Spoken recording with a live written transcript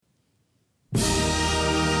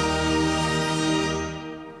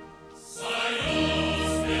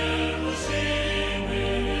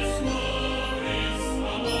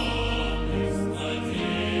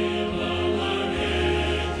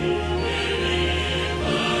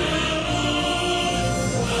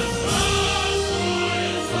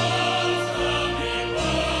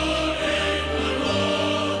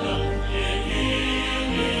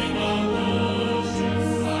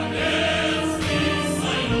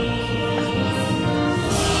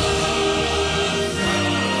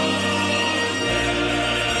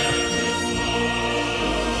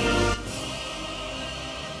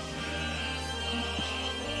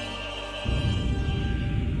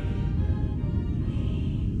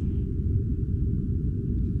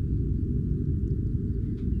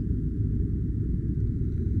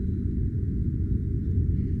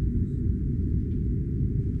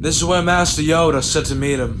This is where Master Yoda said to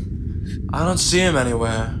meet him. I don't see him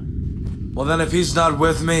anywhere. Well then if he's not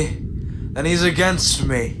with me, then he's against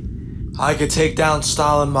me. I could take down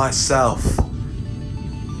Stalin myself.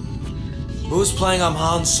 Who's playing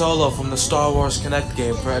Han Solo from the Star Wars Kinect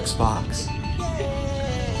game for Xbox?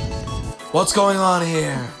 What's going on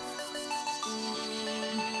here?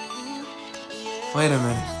 Wait a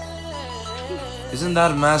minute. Isn't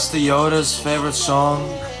that Master Yoda's favorite song?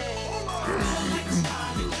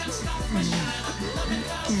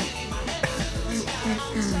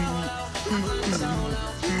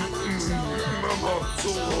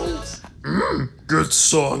 Good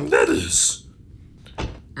song, that is.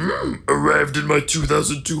 Arrived in my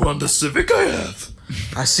 2002 Honda Civic, I have.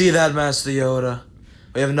 I see that, Master Yoda.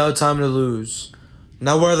 We have no time to lose.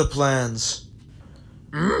 Now where are the plans?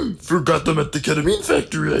 Forgot them at the ketamine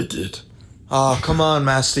factory, I did. Oh, come on,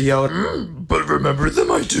 Master Yoda. But remember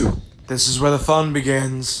them, I do. This is where the fun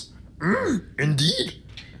begins. Indeed.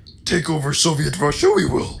 Take over Soviet Russia, we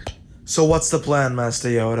will. So what's the plan, Master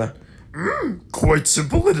Yoda? Quite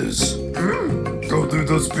simple it is. Go through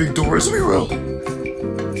those big doors, we will.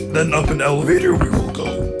 Then up an elevator we will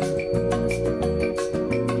go.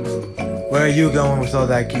 Where are you going with all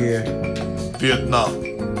that gear? Vietnam.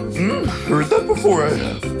 Heard that before, I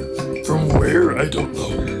have. From where, I don't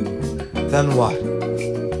know. Then what?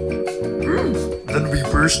 Then we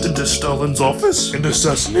burst into Stalin's office and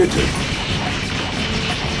assassinate him.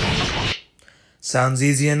 Sounds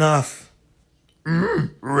easy enough.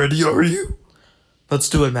 Ready are you? Let's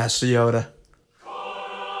do it, Master Yoda.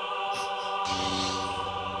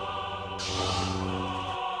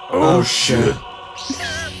 Oh shit.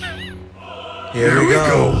 Here we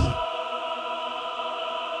go.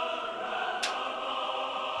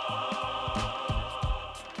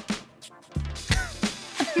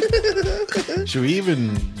 Should we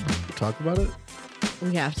even talk about it?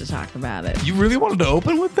 We have to talk about it. You really wanted to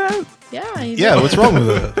open with that? Yeah. Yeah, what's wrong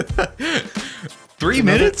with it? 3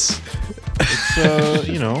 minutes?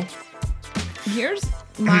 It's, Here's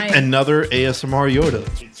my another ASMR Yoda.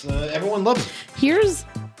 It's, everyone loves it. Here's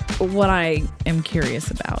what I am curious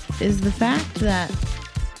about is the fact that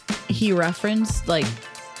he referenced like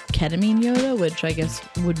ketamine Yoda, which I guess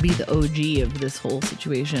would be the OG of this whole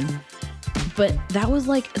situation. But that was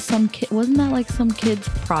like some kid, wasn't that like some kid's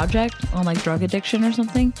project on like drug addiction or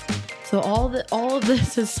something? So all of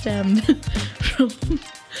this is stemmed from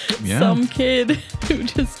some kid who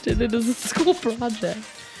just did it as a school project.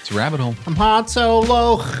 It's a rabbit hole. I'm Han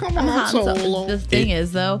Solo. I'm Han So Solo. the thing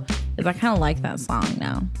is though, is I kind of like that song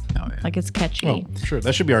now. Oh, yeah. Like it's catchy. Oh, sure.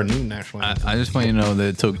 That should be our new national anthem. I just want you to know that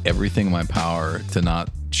it took everything in my power to not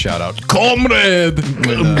shout out "Comrade"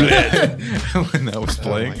 when that was Oh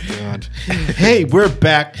playing. my god! Hey, we're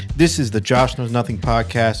back. This is the Josh Knows Nothing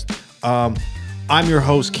podcast. I'm your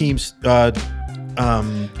host, Keems.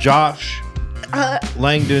 Josh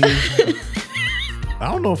Langdon. I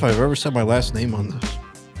don't know if I've ever said my last name on this.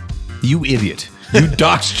 You idiot! You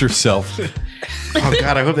doxed yourself. Oh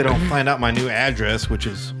god! I hope they don't find out my new address, which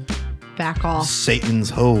is Back off. Satan's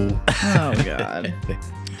Hole. Oh god.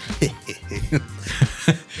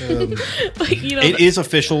 It is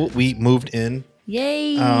official. We moved in.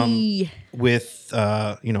 Yay. With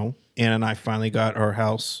Anna and I finally got our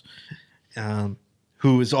house,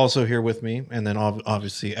 who is also here with me, and then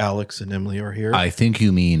obviously Alex and Emily are here. I think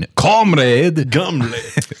you mean "Comrade."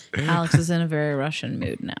 Alex is in a very Russian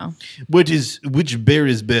mood now. Which beer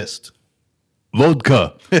is best?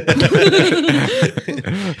 Vodka.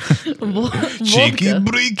 Cheeky Vodka.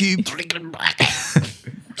 breaky.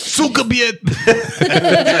 Suka biet.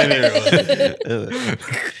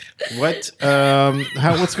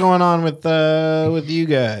 What's going on with you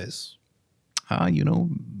guys?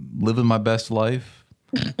 Living my best life.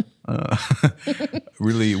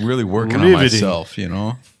 Really working on Riveting. myself,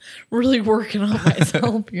 Really working on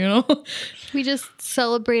myself, We just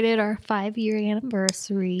celebrated our 5-year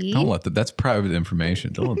anniversary. Don't let that's private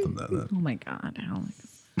information. Don't let them know that. Oh my god,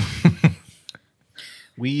 Alex.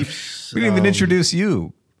 We didn't even introduce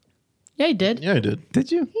you. Yeah, he did. Yeah, I did.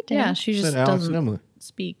 Did you? Yeah, she just Said Alex and doesn't Emily.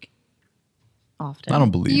 speak often. I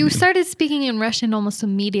don't believe You you. started speaking in Russian almost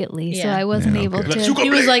immediately, so Yeah. I wasn't Yeah, able okay. to. He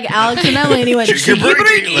was like Alex and Emily, and he went, Like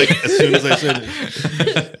as soon as I said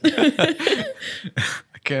it,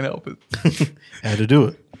 I can't help it. I had to do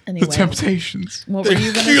it. anyway. The temptations. What were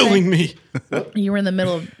you They're going to killing say? me. You were in the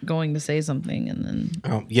middle of going to say something, and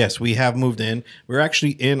then Yes, we have moved in. We're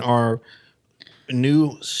actually in our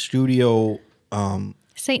new studio.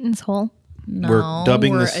 Satan's Hole. no, We're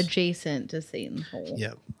dubbing we're this- adjacent to Satan's Hole.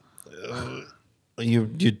 Yeah.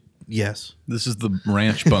 Yes. This is the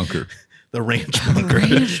ranch bunker. The ranch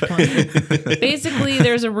bunker. Basically,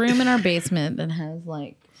 there's a room in our basement that has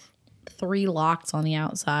like 3 locks on the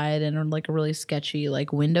outside and like a really sketchy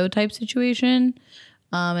like window type situation.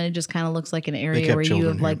 And it just kind of looks like an They area kept where you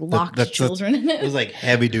children have like here. locked children in It was it. like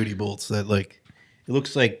heavy duty bolts that like it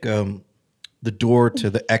looks like the door to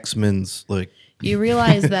the X-Men's like You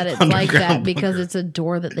realize that it's like that Underground because bunker. it's a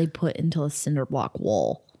door that they put into a cinder block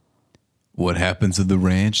wall. What happens at the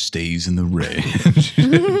ranch stays in the ranch.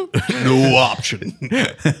 no option.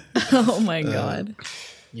 Oh my god.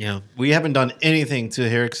 Yeah, we haven't done anything to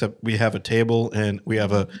here except we have a table and we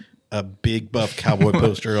have a big buff cowboy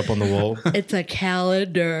poster up on the wall. It's a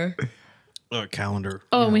calendar. A calendar.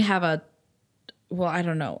 Oh, and we have I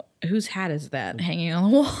don't know. Whose hat is that hanging on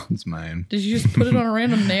the wall? It's mine. Did you just put it on a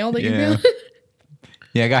random nail that you Yeah. found?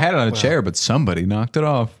 Yeah, I had it on a chair, but somebody knocked it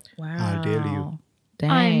off. Wow. How dare you. Dang.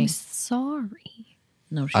 I'm sorry.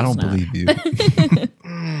 No, she's I don't not. believe you.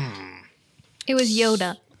 It was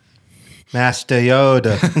Yoda. Master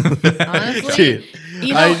Yoda. Honestly, Dude,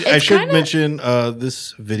 you know, I it's should kinda- mention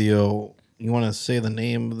this video. You want to say the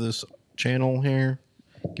name of this channel here?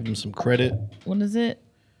 Give him some credit. What is it?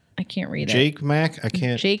 I can't read it. Jake Mac. I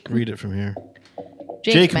can't Jake- read it from here.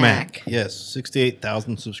 Jake Mack. Yes,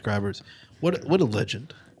 68,000 subscribers. What a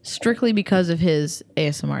legend. Strictly because of his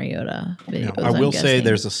ASMR Yoda videos. I will I'm say guessing.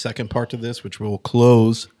 there's a second part to this, which we'll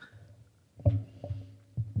close.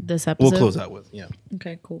 this episode. We'll close out with. Yeah,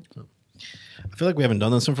 Okay, cool. I feel like we haven't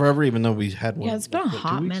done this in forever, even though we had one. Yeah, it's been a what, 2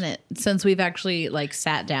 hot weeks? minute since we've actually like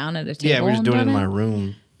sat down at a table. Yeah, we're just and doing it in done my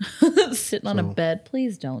room. sitting on a bed.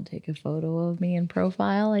 Please don't take a photo of me in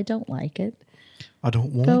profile. I don't like it. I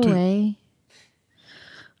don't Go want to. away.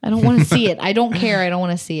 I don't want to see it. I don't care. I don't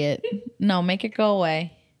want to see it. No, make it go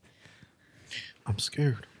away. I'm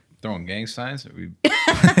scared. Throwing gang signs? Yo,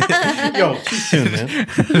 too soon, man.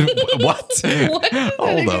 What?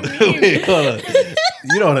 Hold up. Wait, hold on.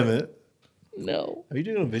 You know what I meant. No. Are you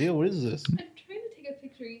doing a video? What is this? I'm trying to take a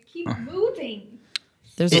picture. You keep moving.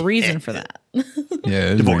 There's a reason for that.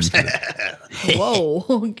 Yeah, Divorce. Whoa.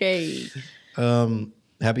 Okay.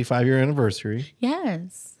 Happy 5-year anniversary.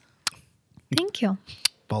 Yes. Thank you.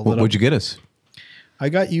 Ball What it up. would you get us? I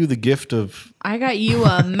got you the gift of. I got you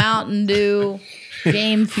a Mountain Dew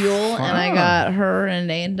Game Fuel, and I got her an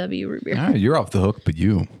A&W root beer. All right, you're off the hook, but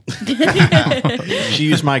you. She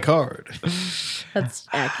used my card. That's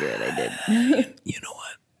accurate. I did. You know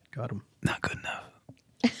what? Got him. Not good enough.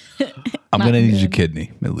 I'm going to need your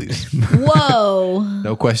kidney, at least. Whoa.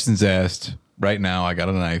 No questions asked. Right now, I got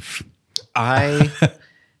a knife. I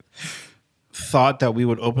thought that we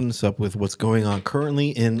would open this up with what's going on currently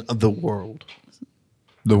in the world.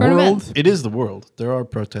 The Current world? events. It is the world. There are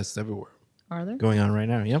protests everywhere Are there? going on right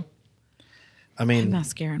now. Yep. I I'm mean,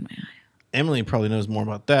 mascara in my eye. Emily probably knows more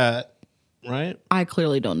about that, right? I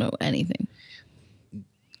clearly don't know anything.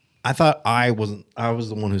 I thought I was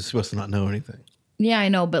the one who's supposed to not know anything. Yeah, I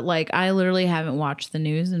know, but like I literally haven't watched the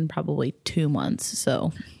news in probably 2 months.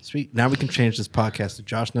 So Sweet. Now we can change this podcast to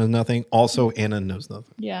Josh knows nothing. Also, Anna knows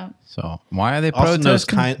nothing. yeah, So, why are they Also knows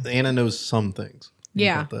protesting? Anna knows some things.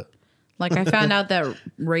 Yeah. About that. like I found out that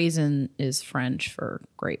raisin is French for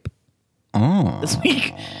grape Oh, this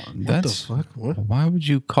week. that's. Fuck. What? Why would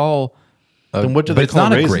you call. Then what do but they it's call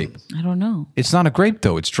not raisins? a grape. I don't know. It's not a grape,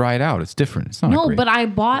 though. It's dried out. It's different. It's not a No, grape. but I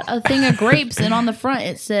bought a thing of grapes, and on the front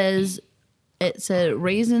it said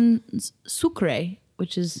raisins sucre,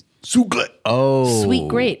 which is Sucre. oh. sweet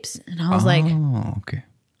grapes, and I was like, Oh, okay.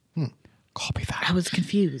 Copy that. I was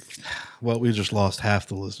confused. Well, we just lost half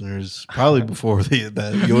the listeners probably before that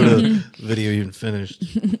Yoda video even finished.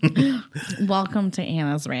 Welcome to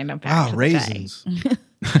Anna's random fact. of the day. Raisins.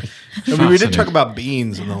 I mean, we did talk about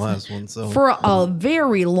beans in the last one, so For a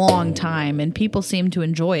very long time, and people seem to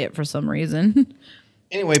enjoy it for some reason.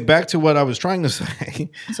 anyway, back to what I was trying to say.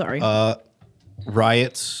 Sorry.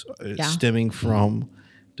 Riots Yeah. stemming from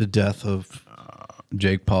the death of.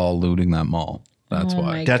 Jake Paul looting that mall. That's Oh why.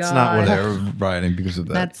 my That's not what God. They're rioting because of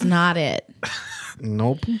that. That's not it.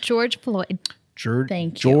 Nope. George Floyd.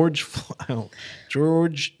 Thank you. George.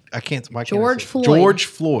 George. I can't. Why can't I George say- Floyd. George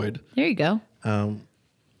Floyd There you go.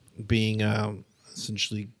 being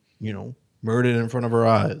essentially, murdered in front of our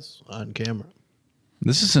eyes on camera.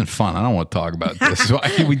 This isn't fun. I don't want to talk about this.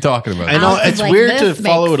 Why are we talking about I this? know Alex is it's like, weird to "This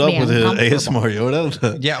follow it makes up me with an uncomfortable." ASMR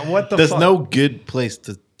Yoda. Yeah, what the There's fuck? no good place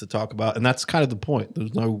to talk about, and that's kind of the point.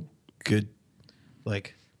 There's no good,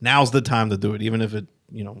 now's the time to do it, even if it,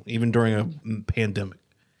 even during a pandemic.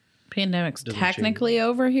 Pandemic's Doesn't technically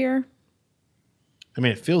over here. I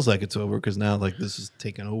mean, it feels like it's over because now, this is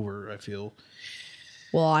taken over. I feel.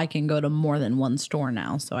 Well, I can go to more than one store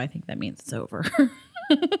now, so I think that means it's over.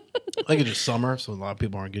 Like it's just summer, so a lot of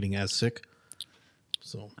people aren't getting as sick.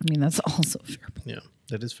 So I mean, that's also fair. yeah,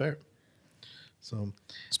 that is fair. So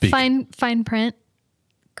Speak. Fine print.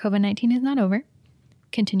 COVID-19 is not over.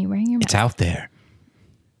 Continue wearing your mask. It's out there.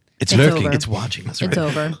 It's It's lurking. over. it's watching. That's right. It's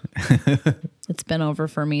over. It's been over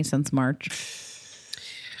for me since March.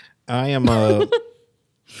 I am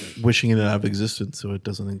wishing it out of existence, so it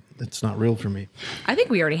doesn't. It's not real for me. I think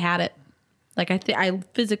we already had it. Like I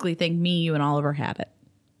physically think me, you, and Oliver had it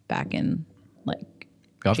back in like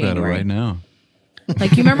Got that January. right now.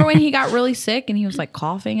 Like you remember when he got really sick and he was like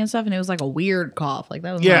coughing and stuff, and it was like a weird cough. Like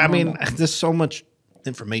that was Yeah, not I mean, normal. there's so much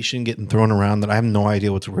information getting thrown around that I have no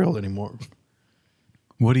idea what's real anymore.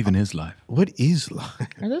 What even is life? What is life?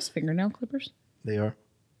 Are those fingernail clippers? They are.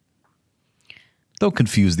 Don't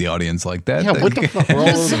confuse the audience like that. Yeah, what the fuck? We're all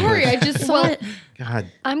over the Sorry, place. I just saw it.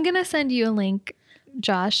 God. I'm gonna send you a link,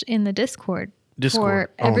 Josh, in the Discord Discord.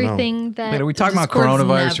 for Oh, no. everything that. Wait, are we talking about Discord's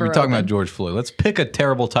coronavirus? Or are never we talking about open. George Floyd? Let's pick a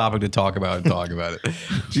terrible topic to talk about and talk about it.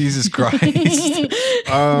 Jesus Christ.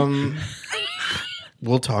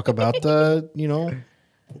 We'll talk about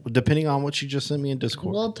depending on what you just sent me in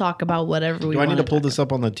Discord. We'll talk about whatever we Do I want. need to pull this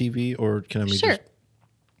up on the TV or can I make Sure. this?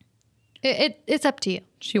 It's up to you.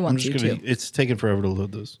 She I'm wants just you gonna. to. It's taking forever to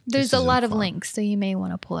load this. There's a lot of links, so you may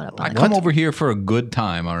want to pull it up. I On come over here for a good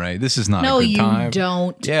time, all right? This is not No, a good you time.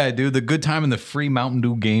 don't. Yeah, dude, the good time and the free Mountain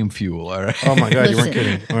Dew game fuel, all right? Oh my god, you weren't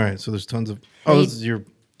Listen. kidding. All right, so there's tons of. Oh, this is your.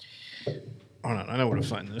 Hold on, I know where to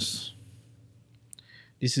find this.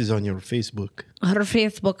 This is on your Facebook. Her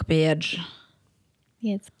Facebook page.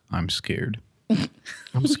 Yes. I'm scared.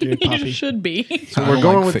 I'm scared, Poppy. Should be. So I we're don't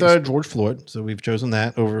going like with Facebook. George Floyd. So we've chosen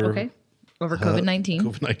that over Okay. Over COVID-19.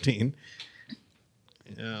 COVID-19.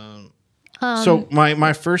 So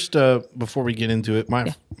my first before we get into it,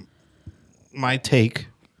 my take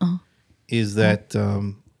is that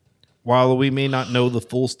while we may not know the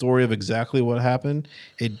full story of exactly what happened,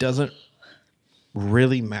 it doesn't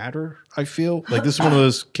really matter. I feel like this is one of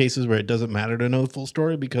those cases where it doesn't matter to know the full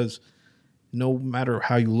story because no matter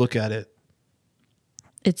how you look at it,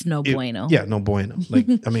 It's no bueno. yeah, no bueno. Like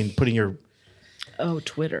I mean, putting your Oh,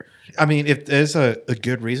 Twitter. I mean, if there's a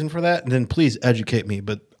good reason for that, then please educate me.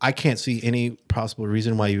 But I can't see any possible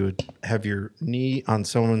reason why you would have your knee on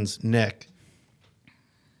someone's neck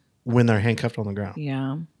when they're handcuffed on the ground.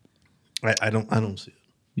 Yeah. I don't see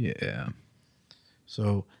it. Yeah.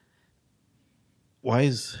 So why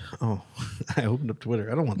is I opened up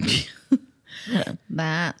Twitter. I don't want this.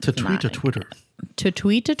 That to tweet to Twitter. To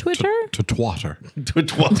tweet to Twitter? To twatter. To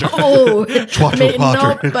Twitter. Oh, Twatter,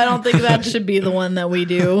 Potter. nope. I don't think that should be the one that we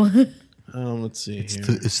do. Let's see here.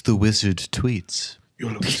 It's the wizard tweets.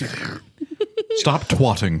 You'll see there. Stop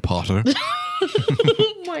twatting, Potter.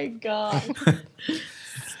 Oh my god.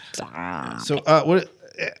 Stop. So what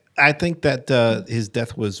I think that his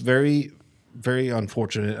death was very, very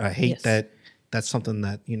unfortunate. I hate Yes. that that's something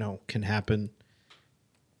that can happen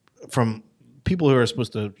from people who are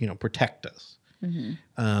supposed to protect us.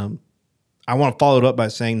 I want to follow it up by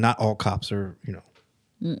saying not all cops are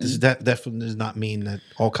this definitely does not mean that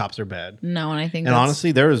all cops are bad. No, and I think And that's,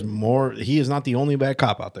 honestly, there is more. He is not the only bad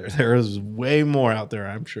cop out there. There is way more out there,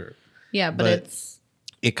 I'm sure. yeah, but but- it's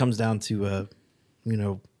It comes down to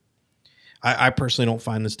I personally don't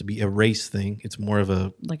find this to be a race thing. It's more of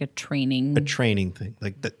a like a training. training thing.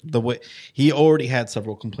 Like the way he already had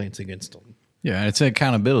several complaints against him. Yeah, it's an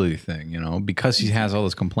accountability thing, because he has all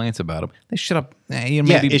those complaints about him. They should have, Yeah,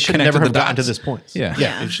 maybe it should connected never the have gotten to dots. this point. Yeah.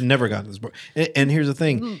 yeah, it should never gotten to this point. And here's the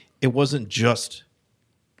thing: it wasn't just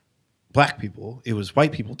black people; it was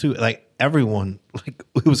white people too. Like everyone,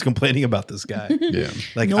 who was complaining about this guy. Yeah.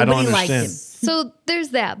 Like I Nobody don't liked understand. him. So there's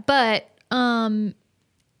that, but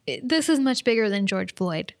this is much bigger than George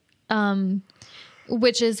Floyd,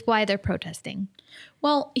 which is why they're protesting.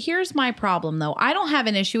 Well, here's my problem though. I don't have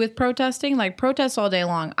an issue with protesting, like protest all day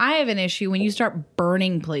long. I have an issue when you start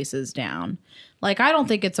burning places down. Like I don't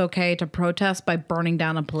think it's okay to protest by burning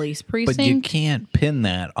down a police precinct. But you can't pin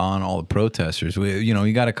that on all the protesters.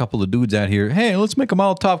 You got a couple of dudes out here. Hey, let's make a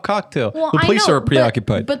Molotov cocktail. Well, the I police know, are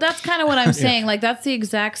preoccupied. But that's kind of what I'm saying. Like that's the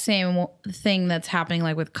exact same thing that's happening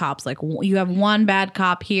like with cops. Like you have one bad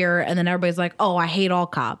cop here and then everybody's like, "Oh, I hate all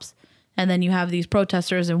cops." And then you have these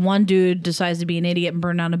protesters and one dude decides to be an idiot and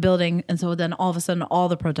burn down a building and so then all of a sudden all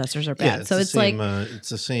the protesters are bad. So the it's same, like it's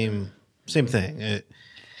the same thing.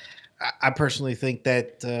 I personally think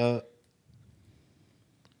that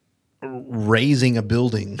raising a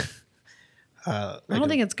building, I don't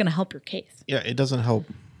think it's going to help your case. yeah, it doesn't help.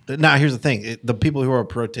 Now, here's the thing: the people who are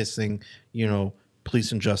protesting,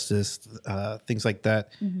 police injustice, things like that,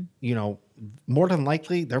 more than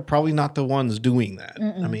likely, they're probably not the ones doing that.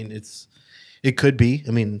 I mean, it's It could be.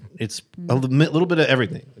 I mean, it's a little bit of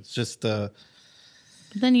everything. It's just But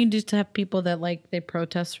then you just have people that like they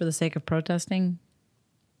protest for the sake of protesting.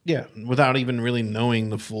 yeah, without even really knowing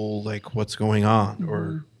the full like what's going on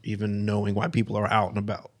or even knowing why people are out and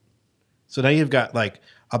about. So now you've got like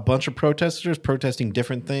a bunch of protesters protesting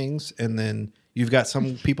different things, and then you've got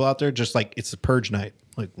some people out there just like it's a purge night.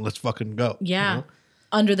 Like, let's fucking go. you Yeah. know?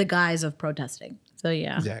 Under the guise of protesting. So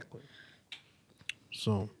yeah. Exactly.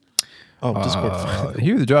 So, Discord.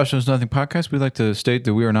 Here at the Josh Knows Nothing podcast, we'd like to state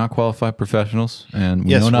that we are not qualified professionals, and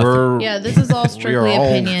we Yes, know nothing. we're Yeah, this is all we are strictly all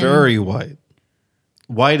opinion. very white.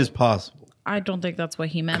 White as possible. I don't think that's what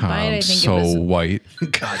he meant by it. I I'm think so it was white.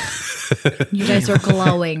 you guys are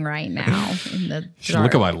glowing right now. In the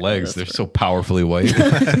Look at my dark legs; of they're this so powerfully white.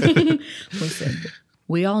 room. Listen,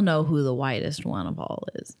 we all know who the whitest one of all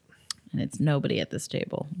is, and it's nobody at this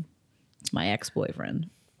table. It's my ex-boyfriend.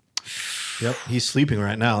 Yep, he's sleeping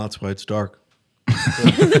right now. That's why it's dark.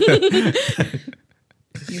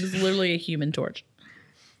 He was literally a Human Torch.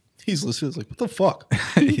 He's listening. He's like, what the fuck?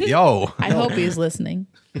 Yo, I hope he's listening.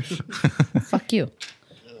 Fuck you.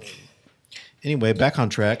 Anyway, back on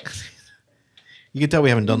track. You can tell we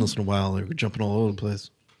haven't done this in a while. We're jumping all over the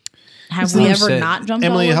place. Have New we ever set. not jumped?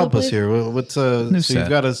 Emily, all over help the us place? here. What's so set. you've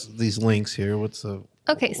got us these links here. What's Okay,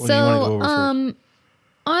 what do you wanna go so over first?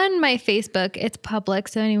 on my Facebook, it's public,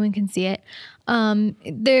 so anyone can see it.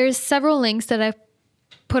 There's several links that I've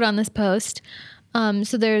put on this post.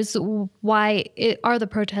 So there's are the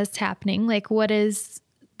protests happening? Like, what is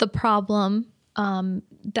the problem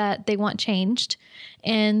that they want changed?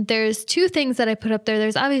 And there's two things that I put up there.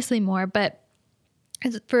 There's obviously more, but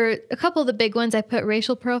for a couple of the big ones, I put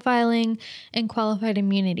racial profiling and qualified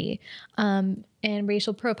immunity. And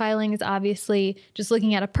racial profiling is obviously just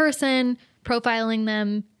looking at a person, profiling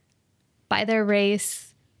them by their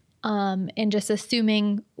race, and just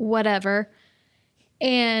assuming whatever.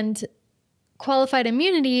 And qualified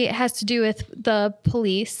immunity has to do with the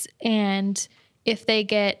police, and if they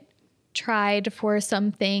get tried for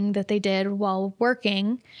something that they did while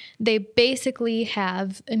working, they basically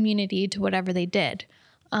have immunity to whatever they did.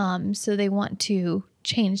 So they want to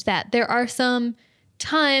change that. There are some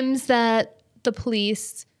times that the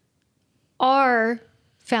police are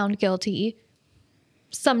found guilty,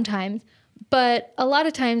 sometimes, but a lot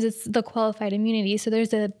of times it's the qualified immunity. So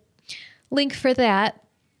there's a link for that.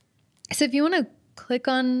 So if you want to click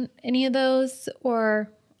on any of those,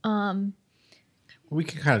 or We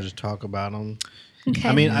can kind of just talk about them. okay.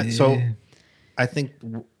 I mean, I think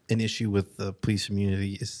an issue with the police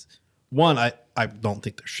immunity is one. I don't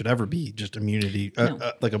think there should ever be just immunity,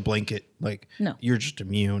 like a blanket. Like No. you're just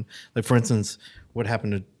immune. Like for instance, what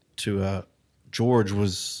happened to George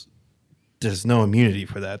was there's no immunity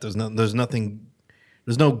for that. There's nothing.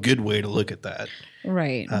 There's no good way to look at that.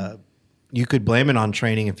 Right. You could blame it on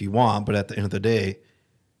training if you want, but at the end of the day,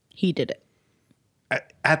 He did it.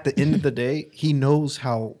 at the end of the day, he knows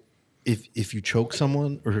how. If you choke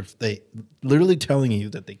someone, or if they literally telling you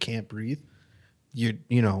that they can't breathe, you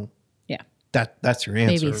know Yeah. that's your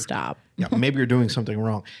answer. Maybe stop. Yeah, maybe you're doing something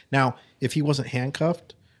wrong. Now, if he wasn't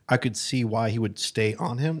handcuffed, I could see why he would stay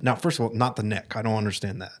on him. Now, first of all, not the neck. I don't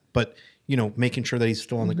understand that, but making sure that he's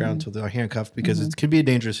still on the ground until they're handcuffed, because it could be a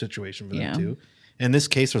dangerous situation for Yeah. them too. In this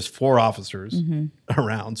case, there's 4 officers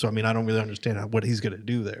around, so I mean, I don't really understand what he's going to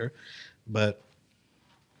do there, but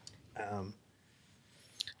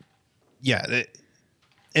yeah,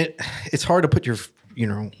 it's hard to put your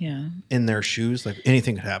Yeah. in their shoes. Like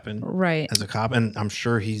anything could happen, Right. as a cop, and I'm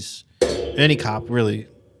sure any cop really.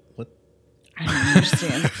 What? I don't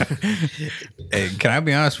understand. hey, can I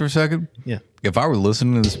be honest for a second? Yeah. If I were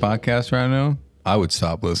listening to this podcast right now, I would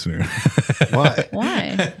stop listening. Why?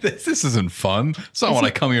 Why? this isn't fun. It's not what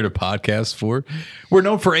I come here to podcast for. We're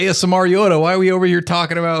known for ASMR Yoda. Why are we over here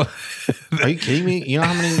talking about? Are you kidding me? You know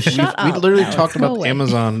how many? Shut we up, literally Alex. talked Go about away.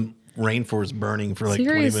 Amazon rainforest burning for like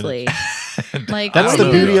 20 Seriously. minutes. Like That's the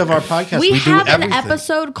beauty of our podcast. We We do have an everything.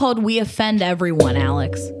 episode called "We Offend Everyone,"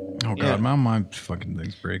 Alex. Oh God, Yeah. my fucking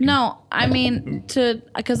thing's breaking. No, I mean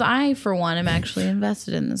because I, for one, am actually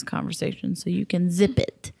invested in this conversation, so you can zip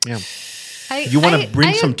it. Yeah. You want to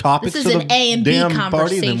bring some topics This to is the an A and B damn conversation.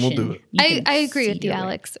 party, then we'll do it. You can I agree with see you, your way.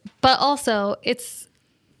 Alex. But also,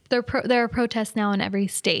 there are protests now in every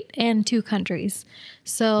state and 2 countries.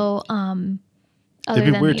 So, other It'd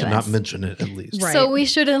be than weird the to not US. mention it at least. Right. So we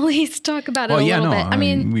should at least talk about it Well, a yeah, little no. bit. I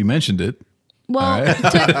mean, we mentioned it. Well,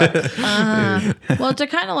 to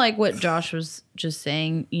kind of like what Josh was just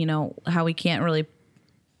saying, how we can't really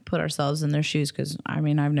put ourselves in their shoes because, I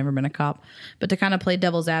mean, I've never been a cop, but to kind of play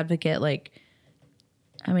devil's advocate, like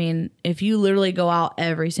I mean, if you literally go out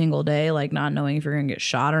every single day, like not knowing if you're gonna get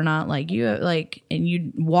shot or not, like and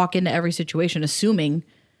you walk into every situation assuming,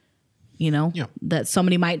 that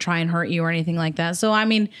somebody might try and hurt you or anything like that. So I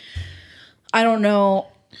mean, I don't know.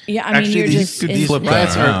 Yeah, I mean, you're just these Flip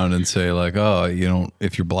riots that are- around and say like, oh,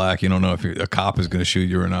 if you're black, you don't know if a cop is going to shoot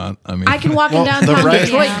you or not. I mean, I can walk Well, in downtown the riot-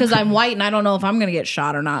 Detroit because I'm white and I don't know if I'm gonna get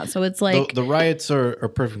shot or not. So it's like, The riots are a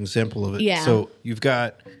perfect example of it. Yeah. So you've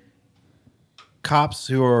got cops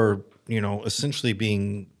who are, essentially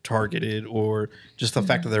being targeted, or just the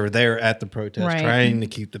fact that they're there at the protest Right. trying to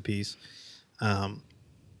keep the peace.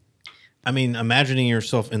 I mean, imagining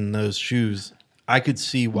yourself in those shoes, I could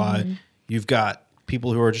see why you've got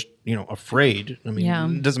people who are just, afraid. I mean, Yeah.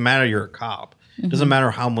 it doesn't matter you're a cop. It doesn't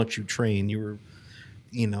matter how much you train. You're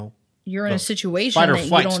you're in a situation fight or that you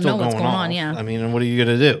flight don't still know what's going going on. on. Yeah. I mean, and what are you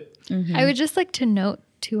going to do? I would just like to note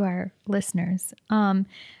to our listeners,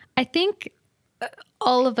 I think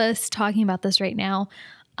all of us talking about this right now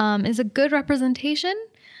is a good representation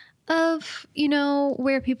of,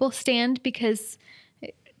 where people stand, because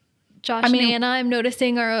Josh and Anna, I'm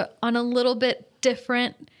noticing, are on a little bit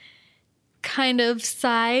different kind of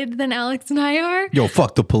side than Alex and I are. yo,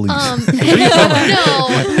 fuck the police. No,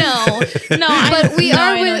 but we are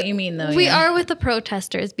I with, know what you mean, though. we yeah. are with the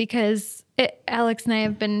protesters, because Alex and I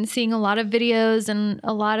have been seeing a lot of videos and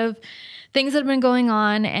a lot of things that have been going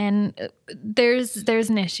on, and there's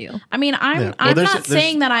an issue. I mean, I'm Yeah. Well, there's- not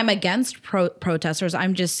saying that I'm against protesters.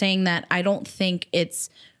 I'm just saying that I don't think it's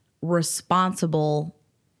responsible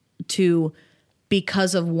to,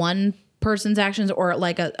 because of one person's actions or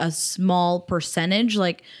like a small percentage,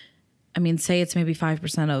 like, I mean, say it's maybe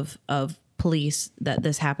 5% of police that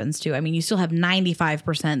this happens to. I mean, you still have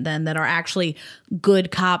 95% then that are actually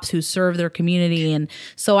good cops who serve their community. And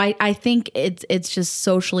so I think it's just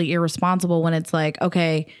socially irresponsible when it's like,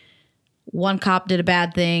 okay, one cop did a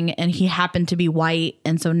bad thing and he happened to be white,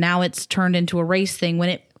 and so now it's turned into a race thing when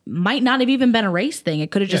it might not have even been a race thing.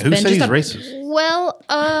 It could have just Who been said just he's a racist? Well,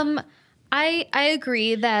 I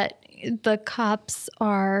agree that the cops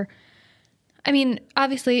are, I mean,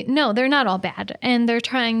 obviously, no, they're not all bad, and they're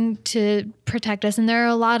trying to protect us. And there are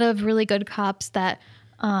a lot of really good cops that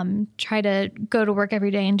try to go to work every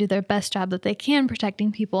day and do their best job that they can,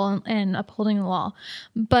 protecting people and upholding the law.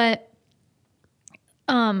 But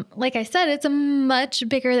like I said, it's a much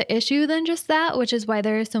bigger issue than just that, which is why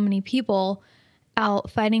there are so many people out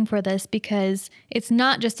fighting for this, because it's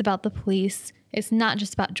not just about the police. It's not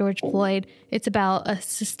just about George Floyd. It's about a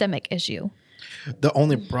systemic issue. The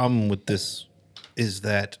only problem with this is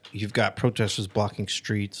that you've got protesters blocking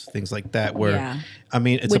streets, things like that. Where, Yeah. I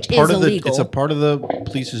mean, it's Which a part is of illegal. it's a part of the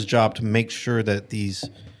police's job to make sure that these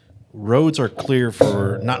roads are clear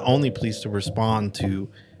for not only police to respond to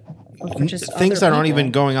just things other that aren't people.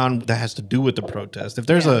 even going on that has to do with the protest. If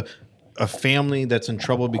there's a family that's in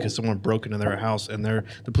trouble because someone broke into their house and the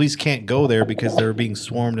police can't go there because they're being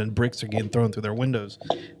swarmed and bricks are getting thrown through their windows,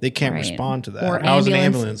 they can't Right. respond to that. Or How is an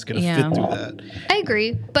ambulance- ambulance going to yeah. fit through that? I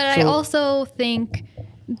agree, but I So- also think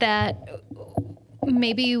that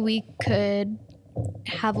maybe we could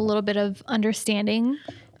have a little bit of understanding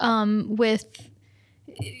with,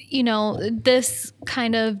 this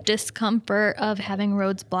kind of discomfort of having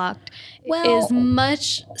roads blocked Well- is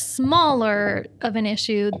much smaller of an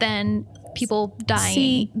issue than people dying.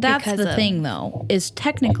 See, that's because the of- thing, though, is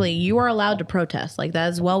technically you are allowed to protest. Like, that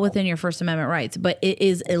is well within your First Amendment rights, but it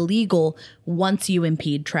is illegal once you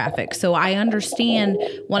impede traffic. So I understand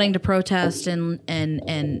wanting to protest and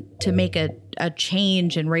to make a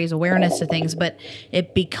change and raise awareness to things, but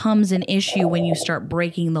it becomes an issue when you start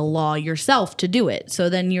breaking the law yourself to do it. So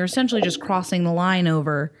then you're essentially just crossing the line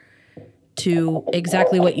over to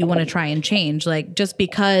exactly what you want to try and change. Like, just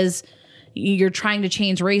because you're trying to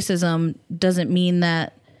change racism doesn't mean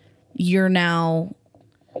that you're now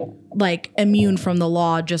like immune from the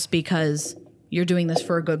law just because you're doing this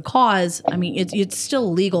for a good cause. I mean, it's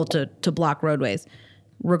still legal to block roadways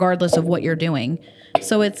regardless of what you're doing.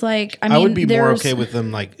 So it's like, I mean, would be more there's- okay with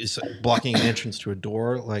them blocking an entrance to a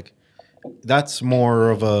door. Like, that's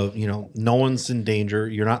more of a, no one's in danger.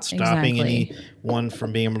 You're not stopping Exactly. anyone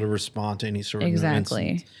from being able to respond to any sort of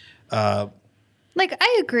Exactly. incident. Like,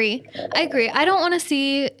 I agree. I don't want to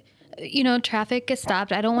see, traffic get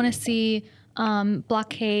stopped. I don't want to see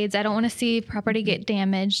blockades. I don't want to see property get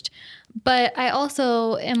damaged. But I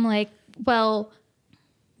also am like, well,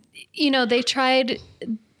 they tried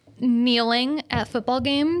kneeling at football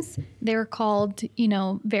games. They were called,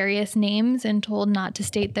 various names and told not to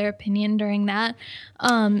state their opinion during that.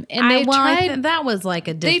 And they tried. that was like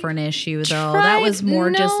a different issue, though. That was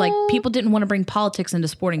more just like people didn't want to bring politics into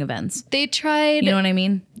sporting events. They tried. You know what I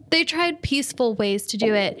mean? they tried peaceful ways to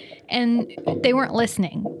do it, and they weren't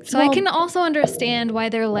listening. So I can also understand why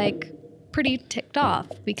they're like pretty ticked off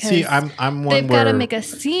because See, I'm one they've got to where- make a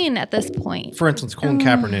scene at this point. For instance, Colin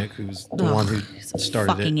Kaepernick, who's the one who He's a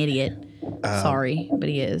started fucking it. idiot. Sorry, but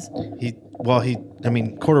he is.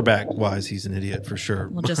 Quarterback wise, he's an idiot for sure.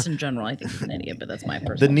 Well, just in general, I think he's an idiot, but that's my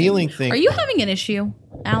personal. The kneeling thing. Are you having an issue,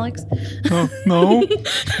 Alex? No.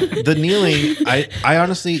 The kneeling, I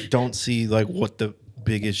honestly don't see like what the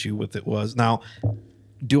big issue with it was. Now,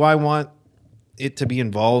 do I want it to be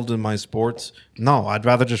involved in my sports? No, I'd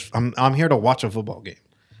rather just I'm here to watch a football game.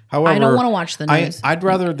 However, I don't wanna watch the news. I'd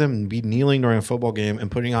rather them be kneeling during a football game and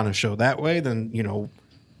putting on a show that way than,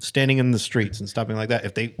 standing in the streets and stuff like that.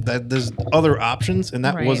 If there's other options, and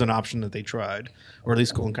that was Right. an option that they tried, or at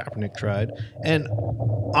least Colin Kaepernick tried. And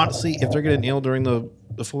honestly, if they're gonna kneel during the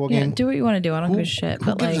football Yeah, game, do what you want to do. I don't give a shit. who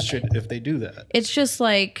But gives a like, shit if they do that? it's just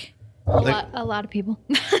like A lot of people.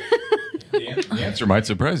 The answer might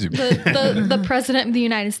surprise you. the president of the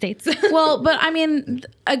United States. well, but I mean,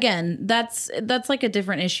 again, that's like a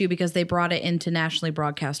different issue because they brought it into nationally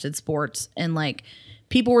broadcasted sports, and like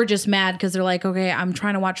people were just mad because they're like, okay, I'm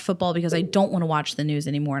trying to watch football because I don't want to watch the news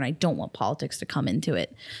anymore, and I don't want politics to come into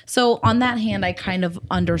it. So on that hand, I kind of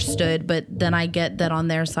understood, but then I get that on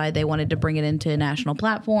their side they wanted to bring it into a national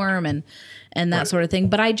platform and that sort of thing.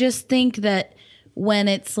 But I just think that when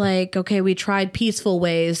it's like, okay, we tried peaceful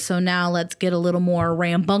ways, so now let's get a little more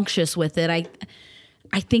rambunctious with it.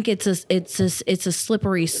 I think it's a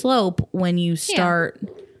slippery slope when you start.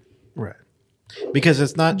 Right. Because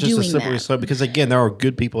it's not just a Doing slippery that. slope. Because again, there are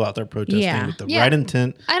good people out there protesting Yeah. with the Yeah. right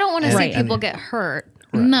intent. I don't want to Right. see people get hurt.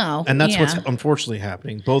 No, And that's yeah. what's unfortunately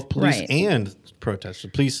happening. Both police Right. and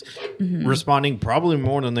protesters. Police Mm-hmm. responding probably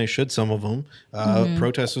more than they should, some of them.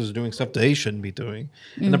 Protesters are doing stuff they shouldn't be doing.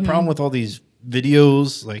 And Mm-hmm. the problem with all these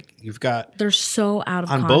videos, like you've got They're so out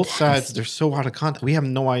of on context. both sides, they're so out of context. We have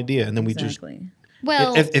no idea. And then we just Exactly.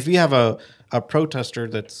 Well, if you have a protester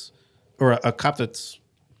that's or a cop that's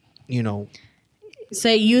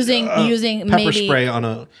Say using pepper maybe spray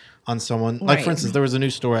on someone. Like Right. for instance, there was a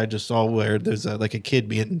news story I just saw where there's a kid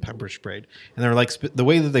being pepper sprayed, and they're like the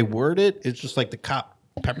way that they word it, it's just like the cop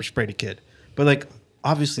pepper sprayed a kid, but like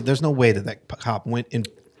obviously there's no way that cop went in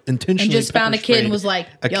intentionally and just found a pepper kid and sprayed was like,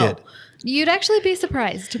 a yo. kid. you'd actually be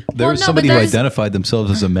surprised. There was somebody who identified themselves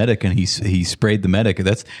as a medic, and he sprayed the medic.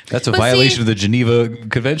 That's a But violation see- of the Geneva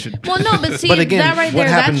Convention. Well, no, but see, But again, that right what there,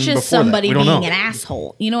 happened that's just before that? somebody We being don't know. an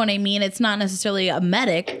asshole. You know what I mean? It's not necessarily a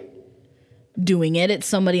medic doing it. It's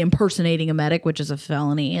somebody impersonating a medic, which is a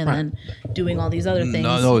felony, and then doing all these other things.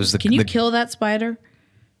 no, it's Can you kill that spider?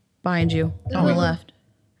 Behind you, on the left.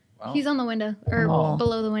 He's on the window or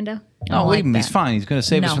below the window. No, like leave him. He's that. fine. He's going to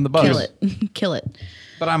save us No, from the bugs. kill it. Kill it.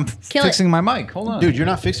 But I'm Kill fixing my mic. Hold on. Dude, you're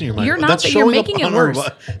not fixing your mic. You're not, That's but you're showing up making it on our worse.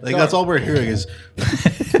 Like that's all we're hearing is.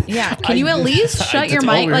 Yeah. Can you at least shut your That's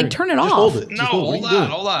all mic? we're Like, hearing. turn it Just off. Hold it. No, Just hold it. What are you hold doing? on.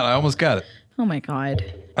 Hold on. I almost got it. Oh my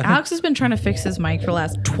God. Alex has been trying to fix his mic for the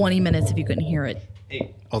last 20 minutes if you couldn't hear it.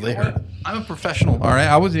 Oh, they heard it. I'm a professional. All right.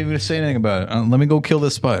 I wasn't even going to say anything about it. Let me go kill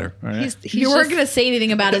this spider. All right. He's You weren't just- going to say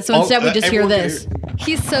anything about it, so instead we just hear everyone can this.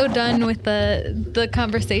 He's so done with the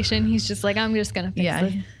conversation. He's just like, I'm just gonna fix Yeah.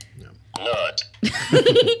 this.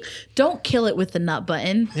 Don't kill it with the nut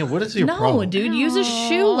button. Yeah, what is your No, problem? dude, use a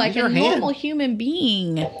shoe like your a hand. normal human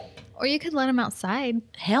being. Or you could let him outside.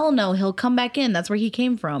 Hell no, he'll come back in. That's where he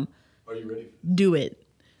came from. Are you ready? Do it.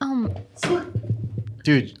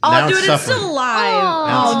 Dude, Oh, now dude, it's it's suffering. still alive.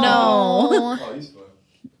 Oh, no.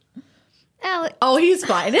 Alex, Oh, he's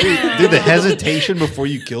fine. Dude, the hesitation before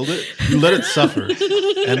you killed it, you let it suffer,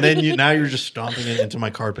 and then now you're just stomping it into my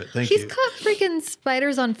carpet. Thank he's you. caught freaking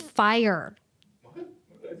spiders on fire.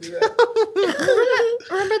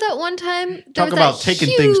 Remember that one time? There Talk was about that taking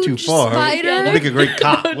things too huge far. Spider, Make a great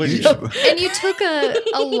cop. wouldn't you? and you took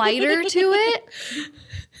a lighter to it.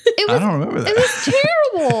 It was, I don't remember that. It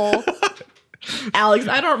was terrible. Alex,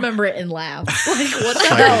 I don't remember it and laugh. Like, what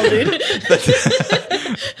the hell, dude?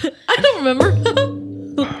 I don't remember.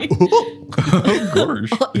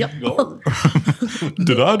 Gosh. Yep.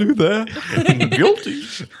 Did I do that? Guilty.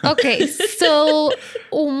 Okay, so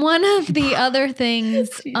one of the other things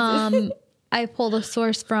I pulled a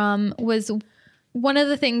source from was one of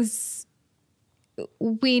the things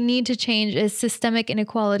we need to change is systemic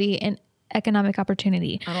inequality and economic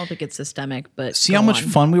opportunity. I don't think it's systemic, but See how much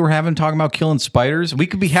fun we were having talking about killing spiders? We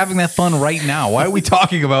could be having that fun right now. Why are we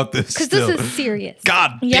talking about this? Because Still? this is serious.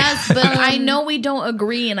 God. Yes, but I know we don't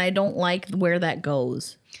agree, and I don't like where that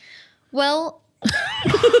goes. Well,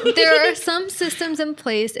 there are some systems in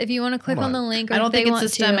place. If you want to click on the link, or I don't if they think it's want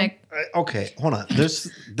systemic. Okay, hold on.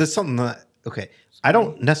 There's something that I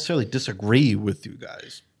don't necessarily disagree with you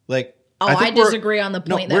guys, Like, I think we're- disagree on the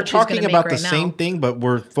point that we're she's gonna talking make about right the now. same thing, but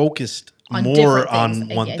we're focused On more different on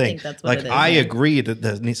things. one I thing. think that's what Like, it is, I yeah. agree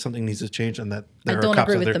that something needs to change, and that I there are don't cops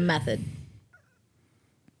agree out with there. the method.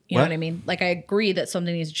 You know What? what I mean? Like, I agree that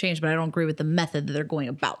something needs to change, but I don't agree with the method that they're going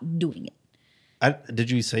about doing it. Did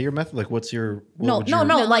you say your method? Like, what's your? What No, would no, your-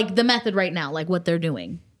 no. Like the method right now, like what they're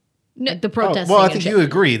doing. No, Like the Oh, protesting. well, I and think shit. you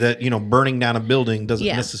agree that burning down a building doesn't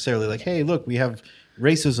Yeah. necessarily like, hey, look, we have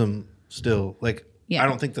racism still. Like, Yeah. I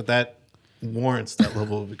don't think that warrants that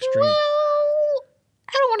level of extreme. Well,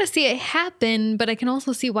 I don't want to see it happen, but I can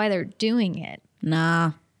also see why they're doing it.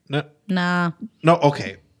 Nah, No, nah. no,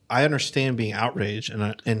 okay. I understand being outraged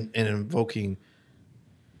and invoking,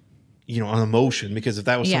 an emotion, because if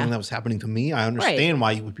that was Yeah. something that was happening to me, I understand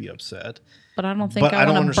why you would be upset. But I don't think But I I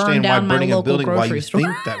don't want to burn understand why down my burning a local building, why grocery you store.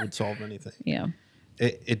 think that would solve anything. Yeah.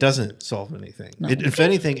 It doesn't solve anything. If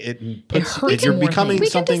anything, it puts hurts you're more becoming things. We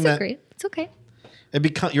can something that disagree. It's okay.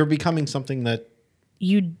 you're becoming something that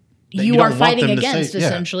You you you don't are want fighting them to say- against yeah.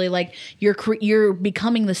 essentially. Like you're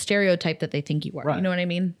becoming the stereotype that they think you are. Right. You know what I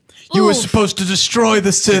mean? You were supposed to destroy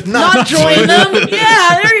the Sith. Not join them.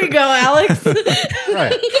 Yeah, there you go, Alex. right.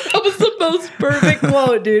 That was the most perfect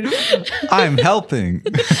quote, dude. I'm helping.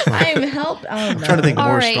 I'm helped. Oh, I'm trying to think All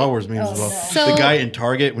more right. Star Wars memes as well. So- The guy in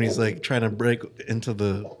Target when he's like trying to break into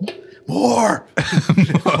the more.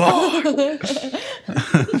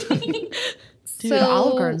 Dude, So-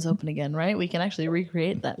 Olive Garden's open again, right? We can actually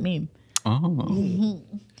recreate that meme. Oh.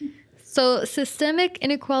 So systemic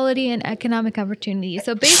inequality and economic opportunity.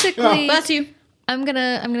 So basically, That's you. I'm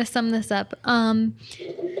gonna sum this up.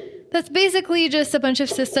 That's basically just a bunch of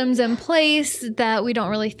systems in place that we don't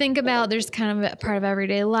really think about. There's kind of a part of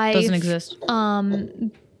everyday life. Doesn't exist.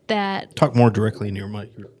 That Talk more directly into your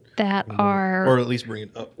mic, that are or at least bring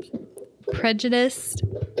it up. prejudiced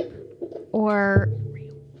or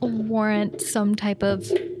warrant some type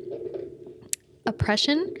of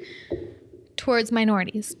oppression towards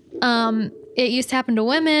minorities. It used to happen to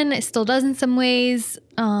women. It still does in some ways.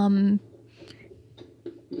 And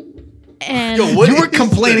You were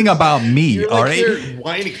complaining about me, all right?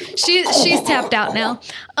 Whining. she's tapped out now.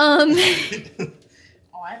 Oh,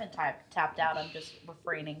 I haven't tapped out. I'm just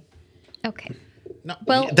refraining. Okay. No,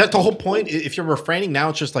 Well- that's the whole point. If you're refraining now,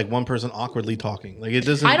 it's just like one person awkwardly talking. Like it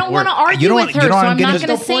doesn't. I don't work. want to argue know with what- her, you know so what I'm I'm getting- not There's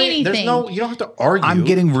going to say anything. There's no. You don't have to argue. I'm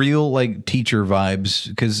getting real like teacher vibes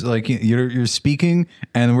because like you're speaking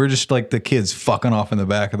and we're just like the kids fucking off in the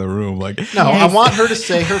back of the room. Like No, I want her to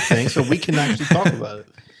say her thing so we can actually talk about it.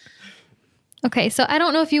 Okay. So I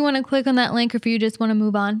don't know if you want to click on that link or if you just want to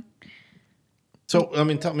move on. So I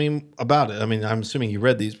mean, tell me about it. I mean, I'm assuming you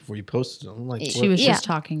read these before you posted them. Like, She what- was Yeah. just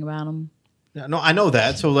talking about him. Yeah, no, I know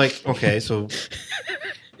that. So like, okay, so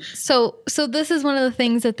So this is one of the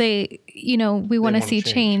things that they we want to wanna see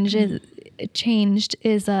change. changed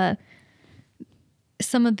is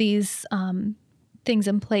some of these things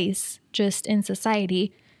in place just in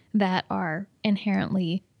society that are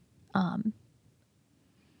inherently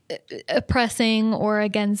oppressing or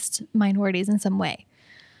against minorities in some way.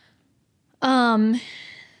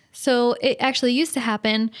 So it actually used to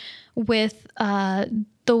happen with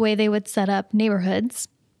the way they would set up neighborhoods.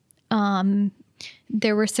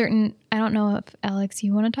 There were certain, I don't know if Alex,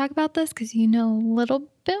 you want to talk about this because you know a little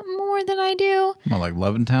bit more than I do. Not like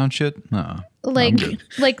Levittown shit. No. Like the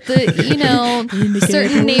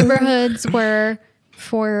certain neighborhoods were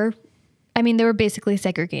they were basically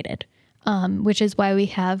segregated, which is why we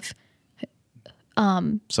have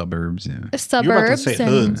Suburbs. Yeah. you're about to suburbs say and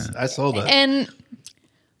hoods. I saw that.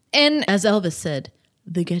 and As Elvis said,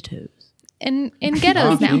 the ghettos. and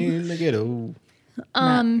ghettos now. In the ghetto.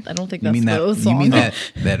 I don't think You that's mean that? the song. You mean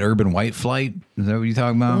that urban white flight? Is that what you're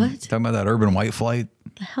talking about? What? Talking about that urban white flight?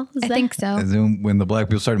 the hell is I that? think so. As in when the black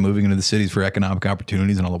people started moving into the cities for economic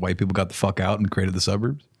opportunities, and all the white people got the fuck out and created the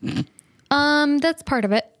suburbs. That's part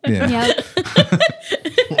of it. Yeah. Yep.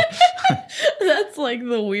 That's like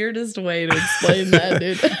the weirdest way to explain that,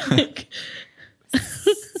 dude.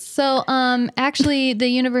 So, actually, the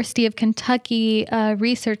University of Kentucky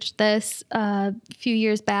researched this a few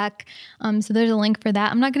years back. So there's a link for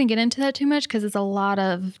that. I'm not going to get into that too much because it's a lot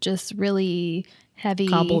of just really heavy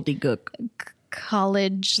Gobbledygook.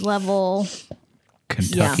 college level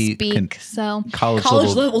Kentucky, speak. So college, College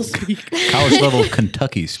level, level speak. college level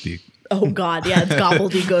Kentucky speak. Oh God, yeah, it's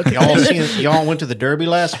gobbledygook. Y'all went to the Derby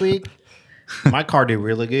last week? My car did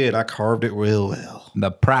really good. I carved it real well.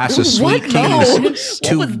 The price of sweet tea No. is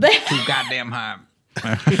What was that? too goddamn high.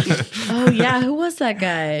 Oh yeah, who was that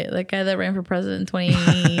guy? That guy that ran for president in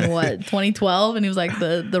 2012, and he was like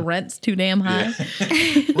the rent's too damn high.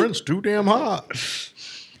 Rent's too damn hot.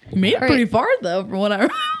 Made it All pretty right. far though, from what I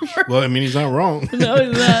remember. Well, I mean, he's not wrong. No,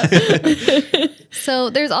 he's not. So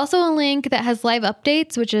there's also a link that has live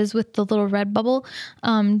updates, which is with the little red bubble.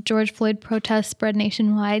 George Floyd protests spread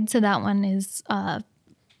nationwide. So that one is,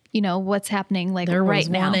 what's happening like There right was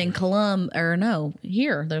now. one in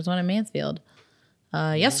here. There's one in Mansfield.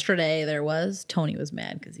 Yesterday there was. Tony was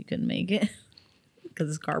mad because he couldn't make it because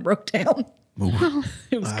his car broke down.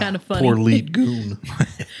 It was kind of funny. Poor lead goon.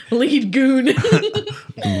 Lead goon.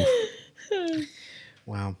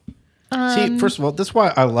 Wow. See, first of all, that's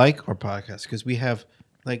why I like our podcast because we have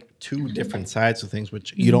like two different sides of things,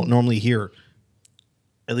 which you don't normally hear.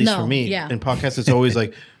 At least No, for me, yeah. in podcasts, it's always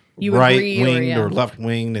like You right agree or, winged yeah. or left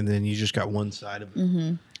winged, and then you just got one side of it.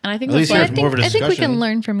 And I think At least that's here's why more of a I think we discussion. can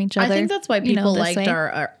learn from each I other. think that's why you know, people this liked way.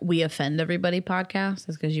 our We Offend Everybody podcast,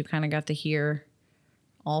 is because you kind of got to hear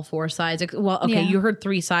all four sides. Well, okay, Yeah. you heard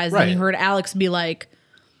three sides, Right. then you heard Alex be like,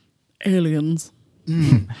 aliens.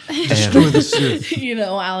 Destroy the Sith.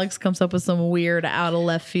 Alex comes up with some weird out of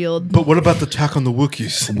left field. But what about the attack on the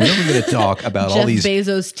Wookiees? When are we going to talk about all Jeff these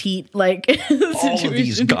Bezos teat like all of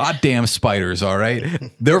these goddamn spiders, all right?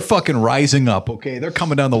 They're fucking rising up, okay? They're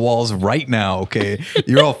coming down the walls right now, okay?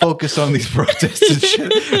 You're all focused on these protests and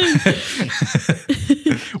shit.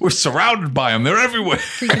 We're surrounded by them. They're everywhere.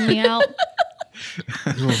 freaking me out.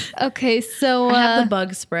 Okay, so I have the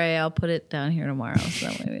bug spray. I'll put it down here tomorrow, so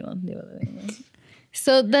that way we don't deal with it anymore.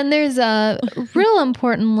 So then there's a real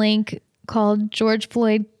important link called George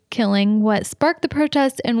Floyd killing, what sparked the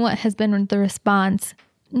protest and what has been the response.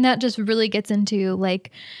 And that just really gets into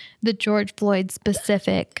like the George Floyd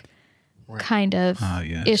specific kind of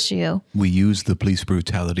yes. issue. We use the police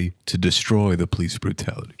brutality to destroy the police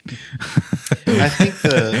brutality. I think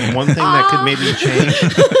the one thing that could maybe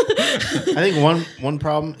change. I think one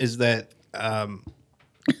problem is that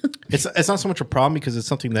it's not so much a problem because it's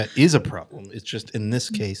something that is a problem. It's just in this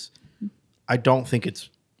case, I don't think it's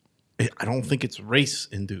race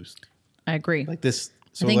induced I agree. like this.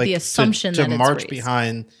 So think like the assumption to that it's march race.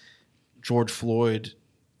 behind George Floyd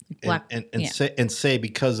Black- and yeah. say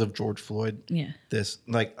because of George Floyd, Yeah. this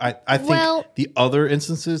like I think Well- the other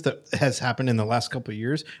instances that has happened in the last couple of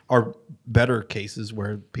years are better cases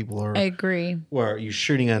where people are I agree. where you're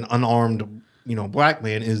shooting an unarmed black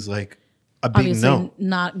man is like a big Obviously no.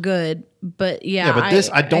 not good, but yeah. Yeah, but this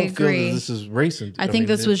I don't feel agree. that this is racist. I think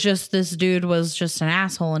this was just this dude was just an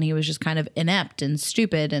asshole and he was just kind of inept and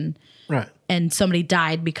stupid right. and somebody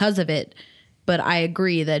died because of it. But I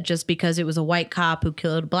agree that just because it was a white cop who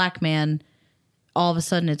killed a black man, all of a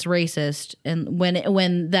sudden it's racist. And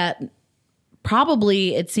when that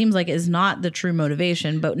probably it seems like is not the true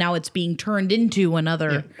motivation, but now it's being turned into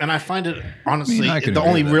another. And I find it honestly I can the agree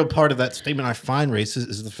only with that. real part of that statement I find racist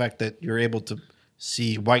is the fact that you're able to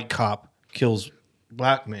see white cop kills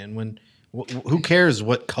black man when who cares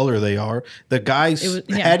what color they are? The guy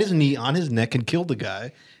had his knee on his neck and killed the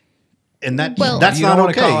guy. And that's You not don't wanna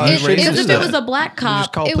okay. call it You racist. shouldn't If do it that. was a black We cop,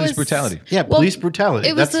 just call it police was- brutality. Yeah, police brutality.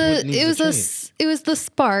 It was That's what needs to change. it was the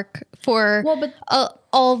spark for Well, but-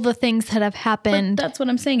 all the things that have but happened. that's what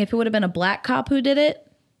I'm saying. If it would have been a black cop who did it,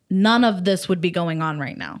 none of this would be going on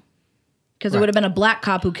right now. Because it would have been a black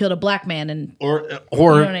cop who killed a black man, and Or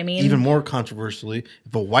what I mean? even more controversially,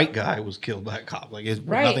 if a white guy was killed by a cop, like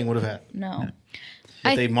Right. nothing would have happened. no.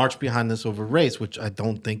 If they marched behind this over race, which I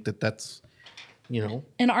don't think that's,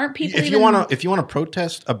 And aren't people if even you want to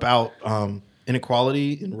protest about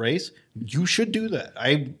inequality in race, you should do that.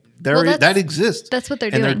 that's- that exists. that's what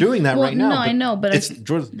they're and they're doing. doing that Well, right now. no, I know, but it's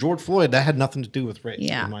George Floyd. That had nothing to do with race.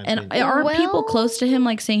 Yeah, in my and opinion. aren't people Well- close to him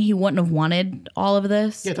like saying he wouldn't have wanted all of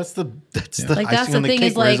this? Yeah, that's the Like, that's icing the on the thing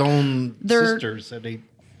cake is, where his like, own they're- sister said they.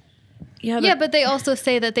 yeah, but they also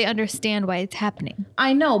say that they understand why it's happening.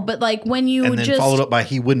 I know, but like when you And then just followed up by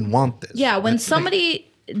he wouldn't want this. yeah, when That's- somebody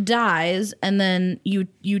dies and then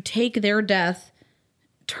you take their death,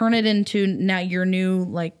 turn it into now your new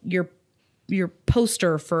like your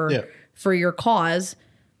poster for your cause,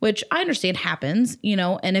 which I understand happens,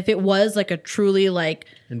 and if it was like a truly like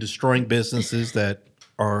and destroying businesses that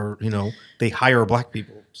are they hire black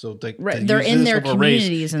people, so they They're use in this their over race,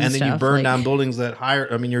 communities and then you stuff, burn like- down buildings that hire.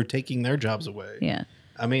 I mean, you're taking their jobs away. yeah.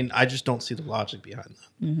 I mean, I just don't see the logic behind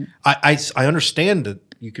that. Mm-hmm. I understand that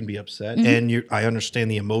you can be upset, and I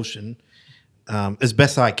understand the emotion as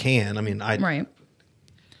best I can. I mean, Right.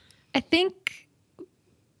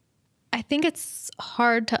 I think it's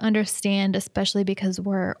hard to understand, especially because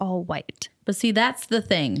we're all white. But see, that's the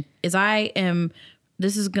thing is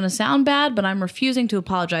this is going to sound bad, but I'm refusing to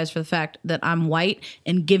apologize for the fact that I'm white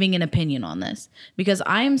and giving an opinion on this because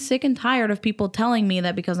I am sick and tired of people telling me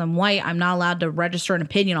that because I'm white, I'm not allowed to register an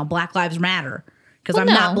opinion on Black Lives Matter. because Well,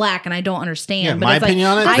 I'm not no. black and I don't understand. Yeah, but my it's opinion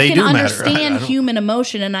on it, I they can do matter. understand I don't- human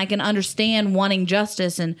emotion and I can understand wanting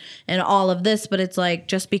justice and all of this, but it's like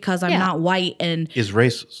just because I'm Yeah. not white and Is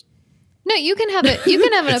racist. No, you can have an It's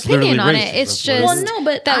literally opinion on racist. it. It's That's what it just is. Well, no,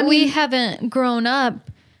 but that I we mean- haven't grown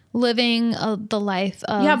up living the life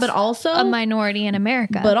of Yeah, but also- a minority in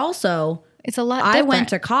America. but also it's a lot. I went different.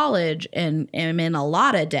 to college and am in a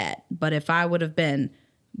lot of debt. But if I would have been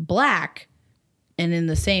black and in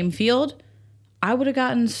the same field, I would have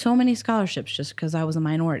gotten so many scholarships just because I was a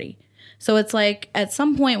minority. So it's like at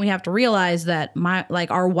some point we have to realize that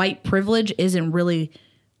our white privilege isn't really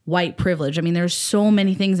white privilege. I mean, there's so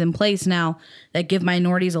many things in place now that give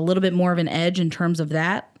minorities a little bit more of an edge in terms of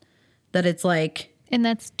that it's like, And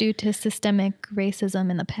that's due to systemic racism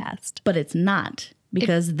in the past. but it's not.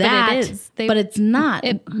 Because But that, it is. but it's not.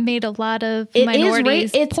 It made a lot of It is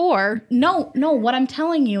minorities it's poor. No, what I'm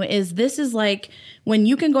telling you is this is like when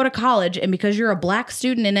you can go to college and because you're a black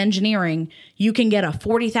student in engineering, you can get a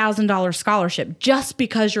 $40,000 scholarship just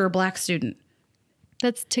because you're a black student.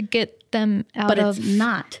 That's to get them out But of it's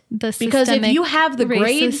not. the Because if systemic you have the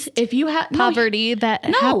grades, racist if you have poverty that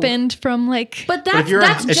No. happened from like. but But that's if you're,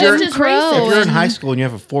 that's if just you're, as if racist. you're in high school and you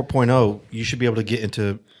have a 4.0, you should be able to get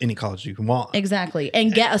into any college you can want. Exactly.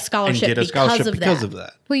 And get a And scholarship, get a scholarship because of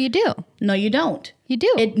that. Well, you do. No, you don't. You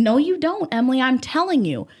do. No, you don't, Emily. I'm telling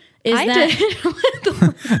you. Is I that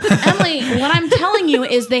did. Emily, what I'm telling you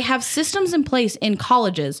is they have systems in place in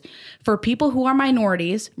colleges for people who are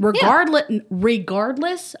minorities,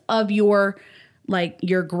 regardless of your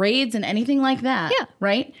grades and anything like that. Yeah.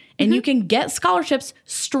 Right? And you can get scholarships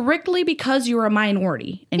strictly because you're a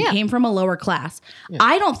minority and Yeah. came from a lower class.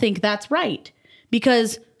 I don't think that's right.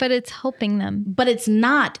 Because But it's helping them. but it's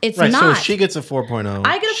not. It's Right, not. so if she gets a 4.0,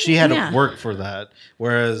 I get a- she had yeah. to work for that.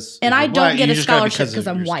 Whereas, And if I you're don't black, get you a just got it scholarship because 'cause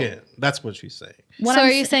of I'm your white. skin. That's what she's saying. What So I'm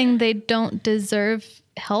are you sa- saying they don't deserve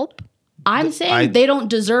help? I'm saying they don't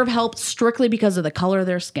deserve help strictly because of the color of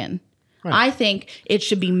their skin. I think it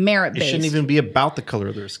should be merit It based. shouldn't even be about the color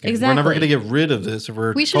of their skin. We're never Exactly. going to get rid of this if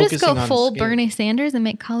we're We should just focusing go on full skin. Bernie Sanders and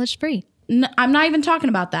make college free. I'm not even talking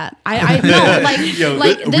about that. I no,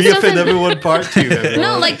 this doesn't. everyone part two.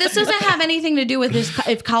 No, this doesn't have anything to do with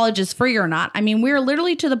if college is free or not. I mean, we're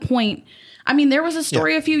literally to the point. I mean, there was a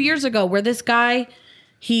story a few years ago where this guy,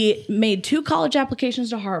 he made 2 college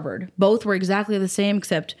applications to Harvard. Both were exactly the same,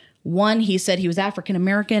 except one he said he was African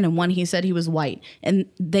American and one he said he was white. And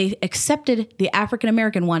they accepted the African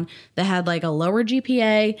American one that had a lower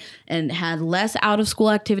GPA and had less out of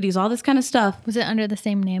school activities, all this kind of stuff. Was it under the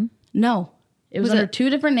same name? No, it was under 2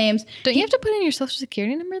 different names. Don't you have to put in your social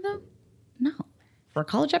security number though? No. For a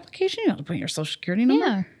college application, you have to put in your social security number.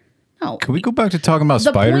 Yeah. No. Can we go back to talking about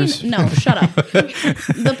spiders? Point, no, shut up.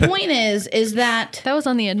 The point is that That was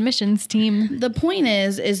on the admissions team. the point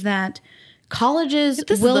is that colleges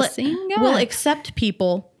This is the same guy. will accept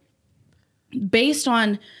people based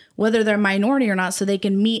on whether they're minority or not, so they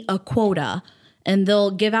can meet a quota, and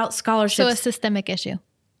they'll give out So scholarships. a systemic issue.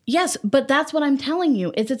 Yes, but that's what I'm telling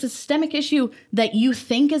you. It's a systemic issue that you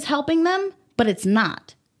think is helping them, but it's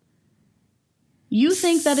not. You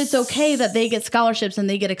think that it's okay that they get scholarships and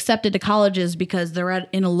they get accepted to colleges because they're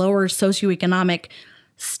in a lower socioeconomic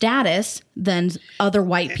status than other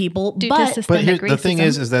white people. Due to but systemic But here, racism. the thing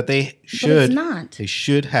is that they should not. They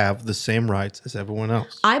should have the same rights as everyone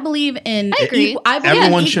else. I believe in I agree. I believe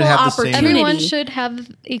Everyone in should equal have the same- opportunity. Everyone should have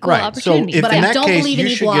equal Right. So opportunity. if But in I that don't case believe in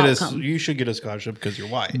you should equal get outcome. you should get a scholarship because you're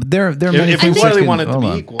white. There are many If we things really that wanted to hold be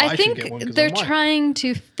on. equal, I should think get one 'cause they're I'm white. trying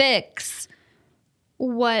to fix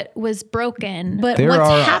what was broken. But There what's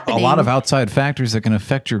are happening? a lot of outside factors that can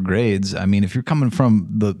affect your grades. I mean, if you're coming from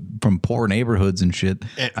poor neighborhoods and shit,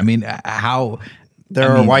 I mean, how There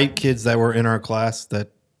I are mean, white kids that were in our class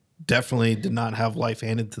that definitely did not have life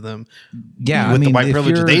handed to them. Yeah, with I mean, the white if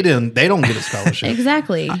privilege, you're- they don't get a scholarship.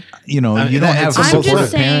 Exactly. you know, you know, don't have it's- I'm supportive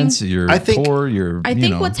just saying- parents. You're I think- poor. You're. I you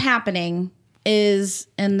think know, what's happening is,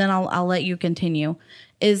 and then I'll let you continue,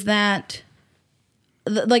 is that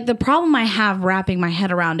the problem I have wrapping my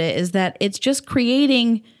head around it is that it's just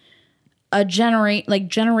creating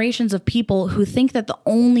generations of people who think that the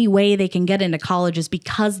only way they can get into college is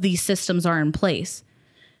because these systems are in place.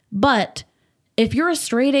 But if you're a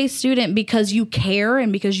straight A student because you care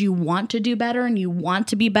and because you want to do better and you want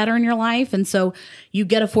to be better in your life, and so you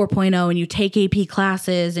get a 4.0 and you take AP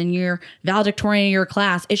classes and you're valedictorian in your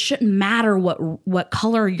class, it shouldn't matter what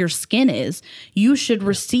color your skin is. You should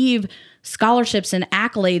receive scholarships and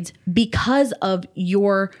accolades because of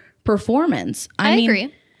your performance. I mean,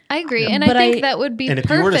 agree. I agree, and But I think I- that would be And if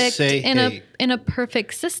you were to perfect say, in hey- a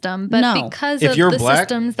perfect system. But No. because If of you're the black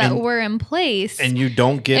systems that and- were in place, and you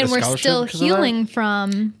don't get and a we're scholarship still because of that? healing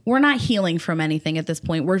from. We're not healing from anything at this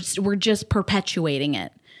point. We're just perpetuating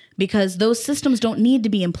it because those systems don't need to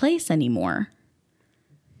be in place anymore.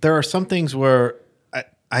 There are some things where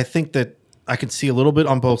I think that I can see a little bit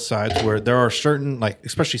on both sides where there are certain, like,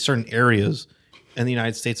 especially certain areas in the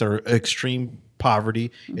United States that are extreme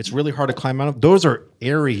poverty. It's really hard to climb out of. Those are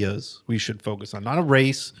areas we should focus on, not a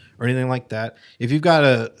race or anything like that. If you've got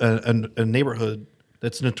a neighborhood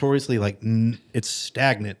that's notoriously like it's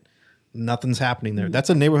stagnant, nothing's happening there. That's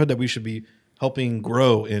a neighborhood that we should be helping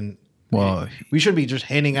grow in. Well, We should be just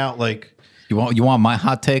handing out like you want my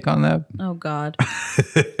hot take on that? Oh God,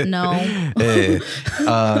 no. Hey,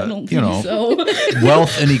 I don't think you know, so.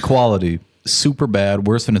 wealth inequality, super bad,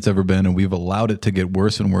 worse than it's ever been, and we've allowed it to get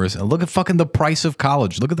worse and worse. And look at fucking the price of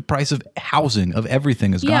college. Look at the price of housing, of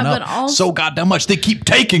everything has Yeah, gone but up also- so goddamn much. They keep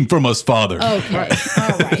taking from us, Father. Okay, all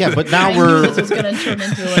right. Yeah, but now I we're- knew this was going to turn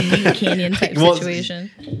into a Meat Canyon type Well,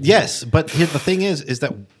 situation. yes, but here the thing is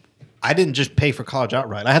that I didn't just pay for college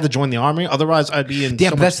outright. I had to join the army. Otherwise, I'd be in. Yeah,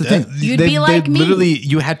 so but that's the much thing. debt. You'd be like me. Literally,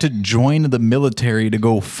 you had to join the military to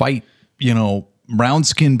go fight, you know, brown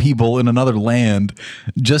skinned people in another land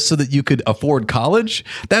just so that you could afford college.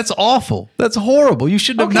 That's awful. That's horrible. You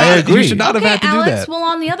should have Okay. not. I agree. You should not Okay, have had to Alex. do that. Well,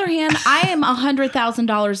 on the other hand, I am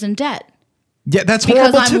 $100,000 in debt Yeah, that's because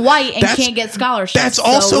horrible. I'm too. white and That's- can't get scholarships. That's So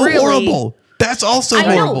also really- horrible. That's also I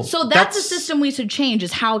know. horrible. So that's a system we should change.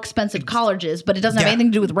 Is how expensive college is, but it doesn't have Yeah.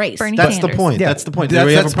 anything to do with race. Bernie That's the Sanders. point. Yeah, That's the point. that's- Do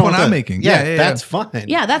we have that's a problem the point with I'm that? making. Yeah, yeah, that's yeah. fine.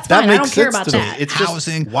 Yeah, that's That fine. I makes don't care sense about to me. that. It's just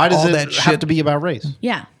Housing, why does all it that have shit. to be about race?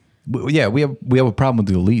 Yeah. Yeah, we have a problem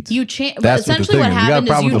with the elites. You change. That's Essentially, what the thing is. happened We got a is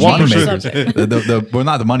problem you with the money changed the makers. subject. We're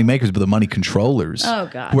not the money makers, but the money controllers. Oh,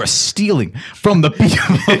 God. We're stealing from the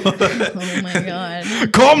people. Oh my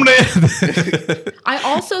God. Come then. I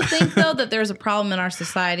also think, though, that there's a problem in our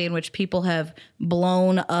society in which people have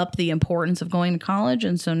blown up the importance of going to college.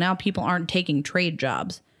 And so now people aren't taking trade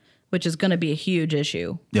jobs, which is going to be a huge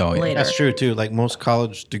issue Oh, yeah. later. That's true too. Like most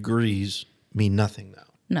college degrees mean nothing now.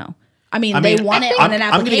 No. I mean, they want it on an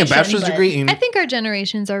application. I'm getting a bachelor's but- degree in I think our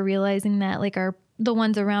generations are realizing that, like the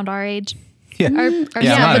ones around our age. Yeah. Are Yeah, I'm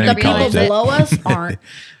Yeah, not but in the people college yet. below us aren't.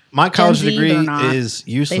 my college Gen Z, degree they're not. is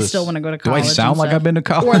useless. They still want to go to Do I college. sound and like stuff. I've been to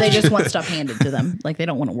college? Or they just want stuff handed to them. Like they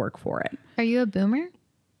don't want to work for it. Are you a boomer?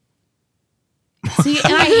 See,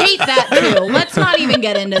 and I hate that too. Let's not even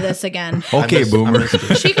get into this again. Okay, boomer.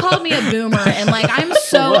 She called me a boomer, and like I'm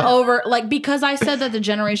so over, like because I said that the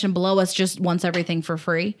generation below us just wants everything for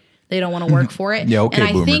free. They don't want to work for it. Yeah, okay, and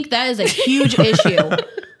I boomer. think that is a huge issue.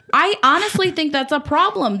 I honestly think that's a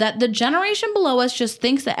problem that the generation below us just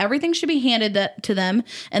thinks that everything should be handed to them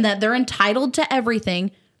and that they're entitled to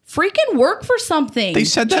everything. Freaking work for something. They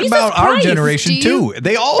said that Jesus about our Christ. generation Do you- too.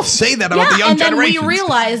 They all say that about Yeah, the young and then generation. we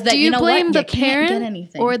realize that Do you, you know blame what? the You can't get parent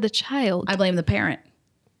anything. or the child? I blame the parent.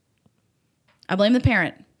 I blame the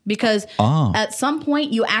parent because at some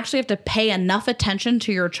point you actually have to pay enough attention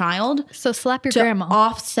to your child So slap your to grandma.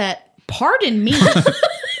 offset. Pardon me.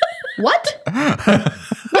 What?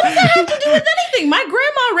 What does that have to do with anything? My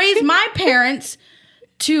grandma raised my parents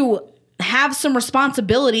to have some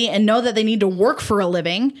responsibility and know that they need to work for a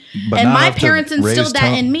living. But and not my have to parents raise instilled that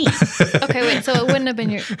Tom. in me. Okay, wait. So it wouldn't have been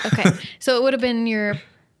your. Okay, so it would have been your.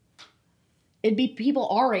 It'd be people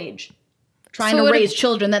our age trying So to would it- raise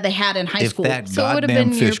children that they had in high if school. that So it would've goddamn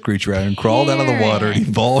been your fish creature and crawled out of the water and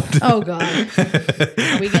evolved. Oh God.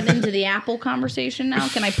 Are we getting into the Apple conversation now?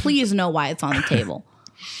 Can I please know why it's on the table?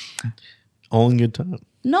 Only good time.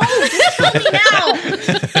 No, just tell me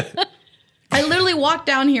now. I literally walked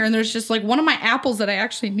down here and there's just like one of my apples that I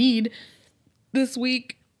actually need this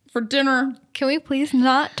week for dinner. Can we please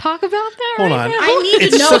not talk about that? Hold right on. now? I need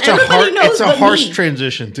It's to know. such a Everybody hard. knows It's a but harsh me.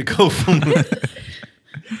 transition to go from.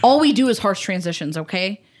 All we do is harsh transitions,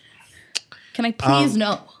 okay? Can I please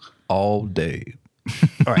know? All day.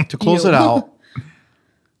 All right, to close You. it out.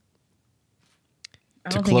 I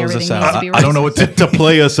don't think Close everything us needs out. to be I don't know what to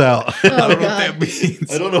play us out. Oh, God.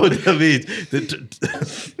 means. I don't know what that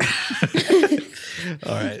means.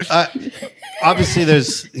 All right. Obviously,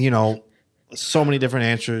 there's so many different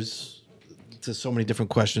answers to so many different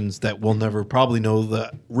questions that we'll never probably know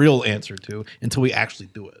the real answer to until we actually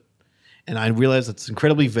do it. And I realize it's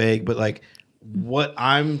incredibly vague, but like what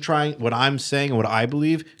I'm saying, and what I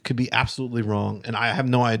believe could be absolutely wrong, and I have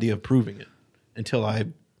no idea of proving it until I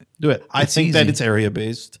do it. I It's think that easy. it's area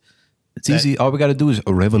based. It's easy. All we got to do is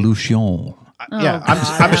a revolution. Yeah,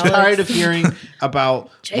 I'm just tired of hearing about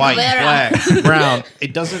white, black, brown.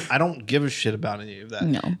 It doesn't. I don't give a shit about any of that.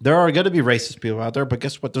 No. There are going to be racist people out there, but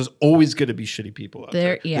guess what? There's always going to be shitty people out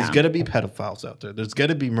there. Yeah. There's going to be pedophiles out there. There's going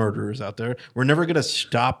to be murderers out there. We're never going to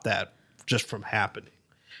stop that just from happening.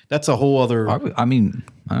 That's a whole other. I mean,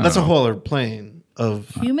 I don't That's a know. whole other plane of.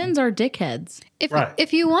 Humans are dickheads.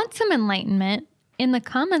 If you want some enlightenment, in the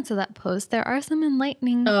comments of that post, there are some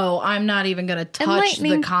enlightening. Oh, I'm not even going to touch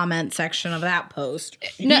Enlightening. the comment section of that post.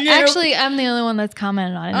 No, actually, I'm the only one that's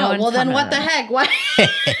commented on it. No Oh, one's well, then what the commented on it. heck? Why?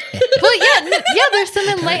 Well, yeah, there's some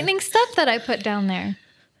enlightening stuff that I put down there.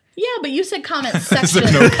 Yeah, but you said comment section.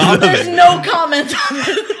 There's no comments on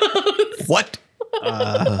it. What?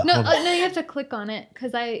 No, you have to click on it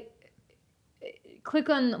because I click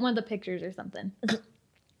on one of the pictures or something.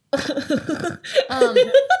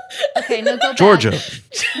 Okay, no, go back. Georgia.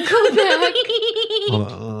 Go back.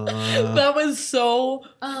 That was so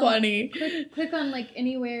funny. Click on like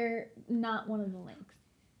anywhere, not one of the links.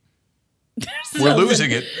 We're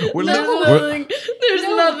losing it. We're There's losing. nothing, there's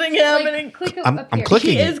nothing happening. Like, click I'm up here.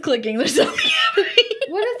 clicking. He is clicking. There's nothing happening.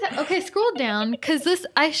 What is that? Okay, scroll down because this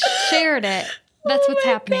I shared it. That's what's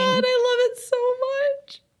happening. God, I love it so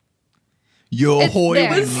much. Yo, It's hoy.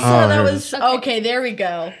 there. So Oh, that here it was okay. There we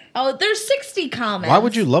go. Oh, there's 60 comments. Why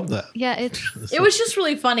would you love that? Yeah, it's It was just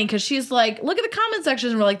really funny because she's like, look at the comment section.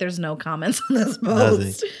 And we're like, there's no comments on this Nothing.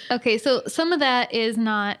 post. okay. So some of that is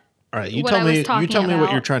not. All right, you What tell I was me. You talking tell me what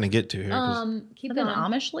about. you're trying to get to here. 'cause- Keep Is that going.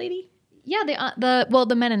 an Amish lady? Yeah,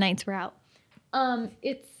 the Mennonites were out.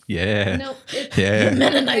 It's Yeah. no, it's Yeah.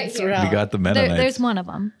 Mennonites here. were out. We got the Mennonites. There's one of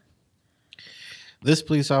them. This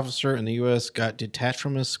police officer in the U.S. got detached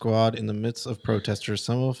from his squad in the midst of protesters,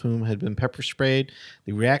 some of whom had been pepper sprayed.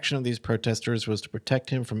 The reaction of these protesters was to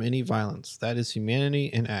protect him from any violence. That is humanity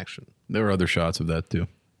in action. There were other shots of that too.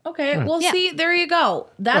 Okay, well, Yeah. see, there you go.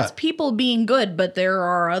 That's What? people being good, but there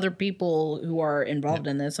are other people who are involved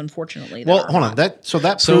in this, unfortunately. that Well, are hold not. on.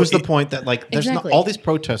 That proves the point that like there's Exactly. not all these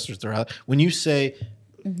protesters. They're out. When you say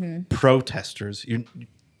protesters, you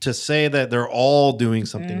to say that they're all doing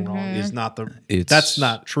something wrong is not the. It's That's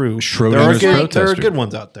not true. Schrodinger's there are protester. good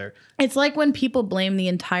ones out there. It's like when people blame the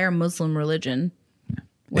entire Muslim religion.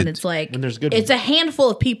 When it's like, when there's good it's a handful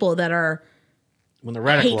of people that are When they're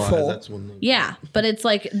radicalized, hateful. that's when. They, Yeah, but it's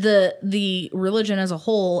like the religion as a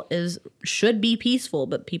whole should be peaceful,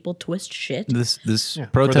 but people twist shit. This for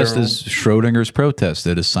protest their is Schrodinger's protest.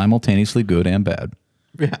 It is simultaneously good and bad.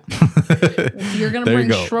 Yeah. You're gonna There you bring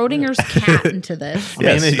go. Schrodinger's cat into this. I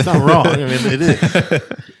mean, it's not wrong. I mean, it is.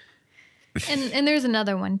 And there's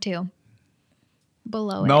another one too.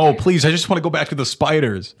 Below it. No, please. I just want to go back to the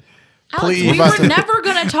spiders. Alex, Please. we were never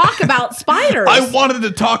gonna talk about spiders. I wanted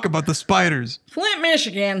to talk about the spiders. Flint,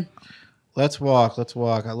 Michigan. Let's walk. Let's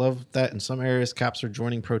walk. I love that in some areas cops are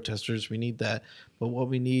joining protesters. We need that. But what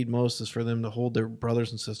we need most is for them to hold their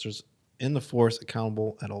brothers and sisters in the force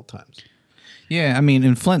accountable at all times. Yeah, I mean,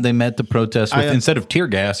 in Flint, they met the protest with I, instead of tear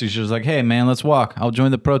gas, he's just like, "Hey, man, let's walk. I'll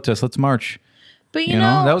join the protest. Let's march." But You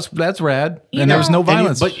know, that's rad, you and there was know- no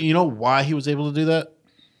violence. But you know why he was able to do that?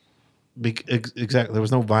 Exactly. There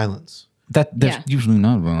was no violence. There's Yeah. usually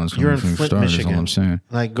not violence. when You're in things Flint, start, is all Michigan. I'm saying.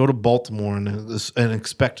 Like, go to Baltimore and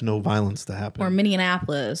expect no violence to happen. or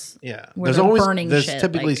Minneapolis. Yeah, where there's they're always burning there's shit,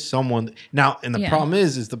 typically like- someone now, and the Yeah. problem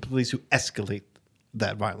is the police who escalate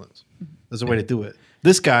that violence. There's a way to do it.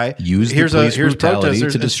 This guy Use the here's police here's brutality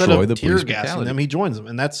protesters to instead destroy of the tear police gassing brutality. them, he joins them,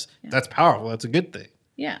 and that's powerful. That's a good thing.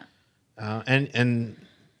 Yeah. And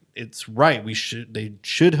it's right. They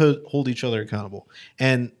should hold each other accountable,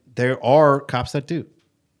 and there are cops that do.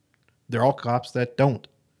 There are cops that don't.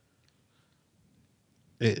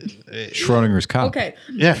 Schrodinger's cop. Okay.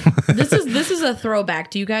 Yeah. this is a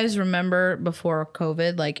throwback. Do you guys remember before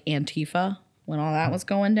COVID, like Antifa, when all that was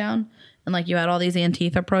going down? And like you had all these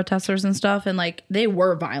Antifa protesters and stuff, and like they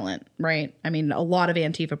were violent, right? I mean, a lot of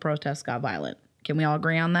Antifa protests got violent. Can we all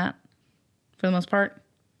agree on that? For the most part?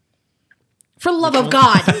 For the love of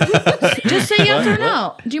God. Just say yes or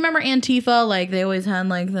no. Do you remember Antifa? Like they always had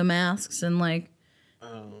like the masks and like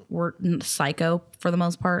were psycho for the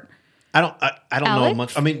most part. I don't know Alex?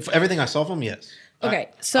 much. I mean, for everything I saw from him, yes. Okay,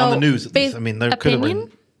 so on the news, at least. bas- I mean, there could have been.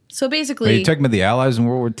 opinion? So Are basically, you talking about the Allies in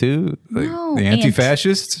World War II? Like, No, the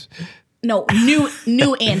anti-fascists? no new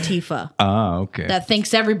Antifa Ah, okay. that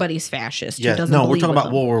thinks everybody's fascist. who Yeah, doesn't no, we're believe talking with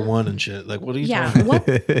about them. World War I and shit. Like, what are you Yeah, talking about?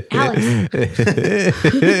 what, Alex?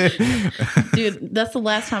 Dude, that's the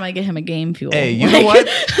last time I get him a game fuel. Hey, you know what?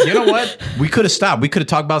 You know what? We could have stopped. We could have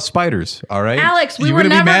talked about spiders. All right, Alex, we You were gonna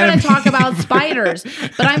be never mad going at to me? talk about spiders.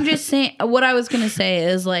 But I'm just saying, what I was going to say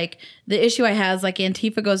is like the issue I have is like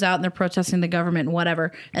Antifa goes out and they're protesting the government and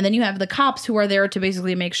whatever. And then you have the cops who are there to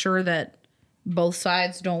basically make sure that both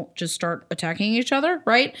sides don't just start attacking each other,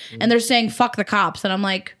 right? And they're saying fuck the cops, and I'm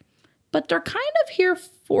like, but they're kind of here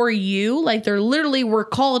for you. Like they're literally were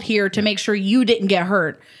called here to make sure you didn't get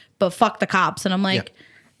hurt, but fuck the cops. And I'm like,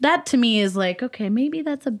 that to me is like, okay, maybe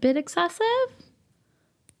that's a bit excessive.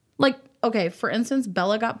 Like, okay, for instance,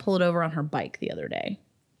 Bella got pulled over on her bike the other day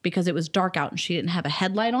because it was dark out and she didn't have a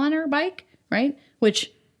headlight on her bike, right?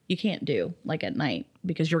 Which you can't do like at night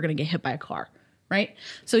because you're going to get hit by a car, right?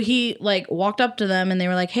 So he like walked up to them and they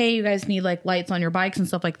were like, hey, you guys need like lights on your bikes and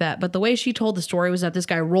stuff like that. But the way she told the story was that this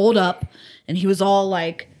guy rolled up and he was all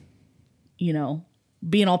like, you know,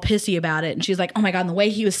 being all pissy about it. And she's like, oh my God. And the way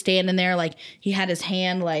he was standing there, like he had his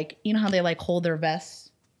hand, like, you know how they like hold their vests,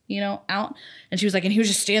 you know, out. And she was like, and he was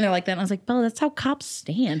just standing there like that. And I was like, Bella, that's how cops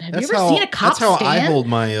stand. Have you ever seen a cop stand? That's how I hold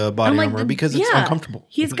my body I'm like, armor because it's uncomfortable.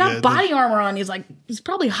 He's got body armor on. He's like, he's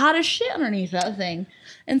probably hot as shit underneath that thing.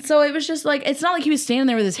 And so it was just like, it's not like he was standing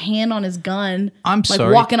there with his hand on his gun. I'm like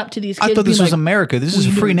sorry. walking up to these kids. I thought this being was like, America. This is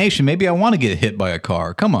a free nation. Maybe I want to get hit by a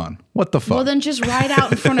car. Come on. What the fuck? well, then just ride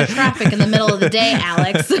out in front of traffic in the middle of the day,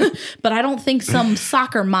 Alex. But I don't think some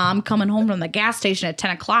soccer mom coming home from the gas station at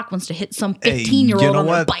 10 o'clock wants to hit some 15-year-old on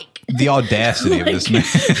their bike. The audacity of this man.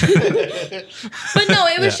 But no,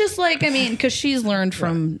 it was just like, I mean, because she's learned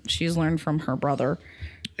from her brother.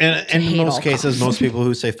 And in hate most all cases, cops. most people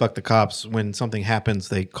who say fuck the cops, when something happens,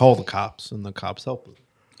 they call the cops and the cops help them.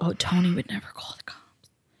 Oh, Tony would never call the cops.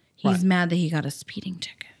 He's mad that he got a speeding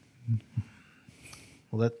ticket.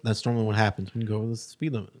 Well, that's normally what happens when you go over the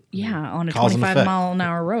speed limit. Yeah, on a Cause and 25 effect. mile an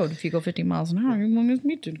hour road. If you go 50 miles an hour, you're going to get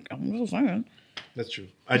speeding ticket. I'm just saying. That's true.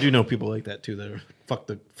 I do know people like that too. That are fuck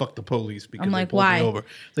the police because I'm they like, pulled why? me over.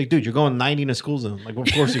 It's like, dude, you're going 90 in a school zone. Like, well,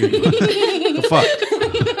 of course you're gonna do that. The fuck.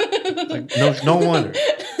 Like, no wonder.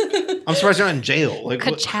 I'm surprised you're not in jail. Like,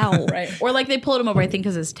 what- Ka-chow. Right. Or like they pulled him over, I think,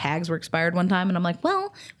 because his tags were expired one time. And I'm like,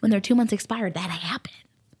 well, when they're 2 months expired, that happened.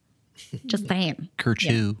 Just saying.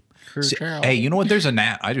 Kerchoo. See, hey, you know what? There's a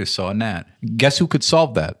gnat. I just saw a gnat. Guess who could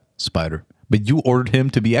solve that? Spider. But you ordered him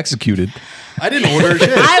to be executed. I didn't order shit.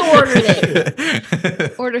 I ordered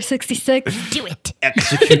it. Order 66. Do it.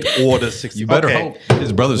 Execute order 60. You better Okay. hope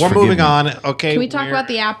his brother's We're forgiven. moving on. Okay. Can we talk we're- about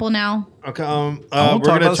the apple now? Okay. I We're won't going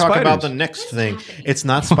talk to about talk about spiders. the next thing. It's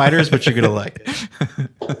not spiders, but you're going to like it.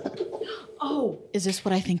 Oh, is this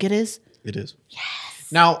what I think it is? It is. Yes.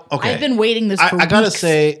 Now, okay. I've been waiting this for I gotta weeks.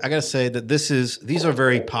 say that these are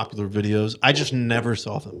very popular videos. I just never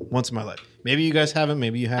saw them once in my life. Maybe you guys haven't.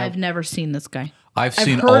 Maybe you have. I've never seen this guy. I've I've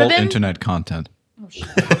seen heard all of him. internet content.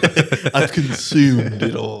 I've consumed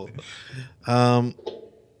it all.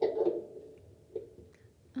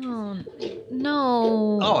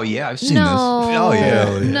 No. Oh yeah, I've seen No. this. Oh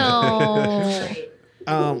yeah.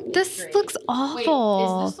 No. This looks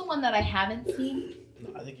awful. the one that I haven't seen?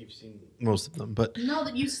 I think you've seen most of them, but No,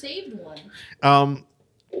 that you saved one.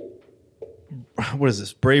 what is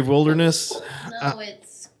this? Brave Wilderness. No,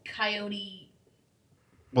 it's Coyote.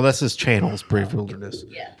 Well, that's his channel. It's Brave Wilderness.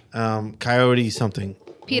 Yeah. Coyote something.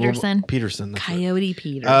 Peterson. Peterson. that's right. Coyote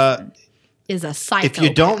Peterson is a psychopath. If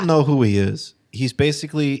you don't know who he is, he's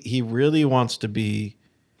basically he really wants to be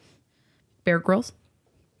Bear Grylls.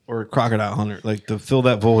 or a crocodile hunter, like to fill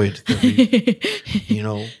that void. That we, you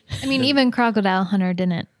know. I mean, even Crocodile Hunter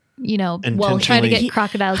didn't, try to Intentionally- get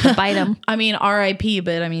crocodiles to bite him. I mean, R.I.P.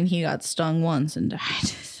 But I mean, he got stung once and died.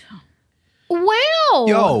 Wow.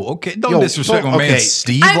 Yo, okay. Don't Yo, disrespect my okay. man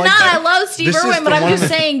Steve I'm like not. that. I love Steve This is Irwin, but the I'm one- just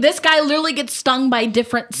saying this guy literally gets stung by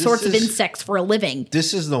different sorts of is- insects for a living.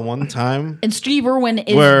 This is the one time. And Steve Irwin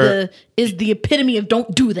is Where- the epitome of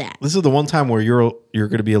don't do that. This is the one time where you're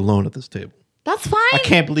going to be alone at this table. That's fine. I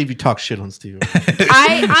can't believe you talk shit on Steve.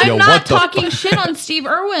 I'm Yo, not what the talking shit on Steve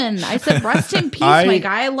Irwin. I said rest in peace, I- my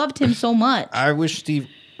guy. I loved him so much. I wish Steve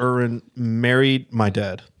Irwin married my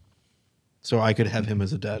dad, so I could have him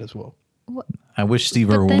as a dad as well. I wish Steve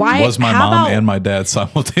Irwin Why- was my how mom about- and my dad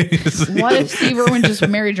simultaneously. What if Steve Irwin just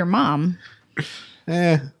married your mom?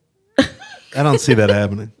 I don't see that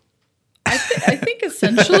happening. I think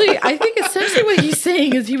essentially what he's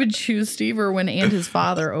saying is he would choose Steve Irwin and his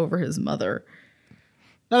father over his mother.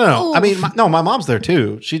 No. I mean, my mom's there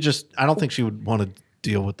too. I don't think she would want to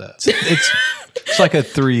deal with that. It's like a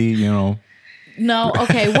 3, No,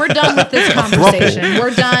 okay, we're done with this conversation.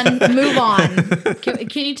 We're done. Move on.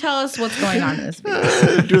 Can you tell us what's going on in this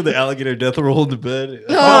video? Doing the alligator death roll in the bed.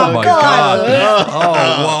 Oh my god.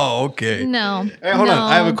 Oh, whoa, okay. No. Hey, hold no.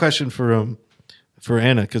 on. I have a question for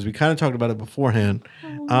Anna because we kind of talked about it beforehand.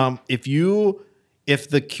 If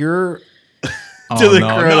the cure to the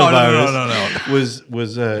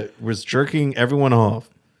coronavirus was jerking everyone off,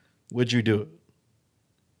 would you do it?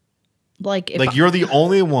 Like, if Like you're the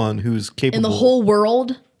only one who's capable in the whole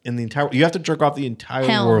world, in the entire. You have to jerk off the entire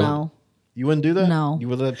Hell world. no. You wouldn't do that. No. You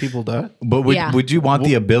would let people die. But Yeah. would you want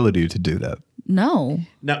the ability to do that? No.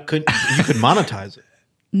 Now, you could monetize it.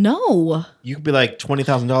 No. You could be like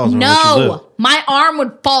 $20,000. No. My arm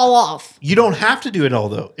would fall off. You don't have to do it all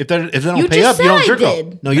though. If they don't You pay just up, you said don't I jerk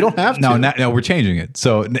did. off. No, you don't have to. No, no, we're changing it.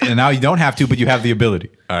 So now you don't have to, but you have the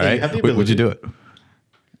ability. All Yeah, right. you have the Would you ability. do it?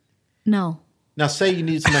 No. Now, say you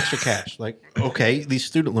need some extra cash. Like, okay, these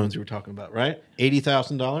student loans you were talking about, right?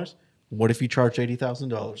 $80,000. What if you charge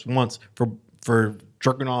 $80,000 once for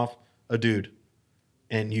jerking off a dude,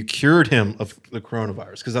 and you cured him of the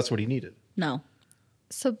coronavirus because that's what he needed? No.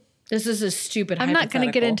 So This is a stupid I'm not going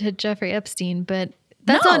to get hypothetical. into Jeffrey Epstein, but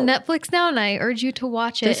that's No. on Netflix now, and I urge you to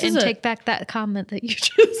watch it This is and a- take back that comment that you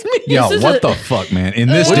just made. Yo, is what a- the fuck, man? In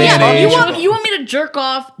this Oh, day and yeah, age, you want me to jerk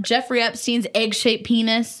off Jeffrey Epstein's egg-shaped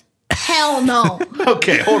penis? Hell no.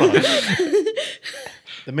 Okay, hold on.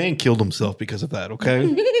 The man killed himself because of that. Okay,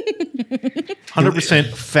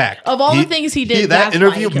 100% fact. Of all the things he did, that that's why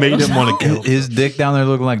interview he made killed him want to kill. his dick down there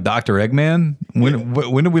looking like Dr. Eggman.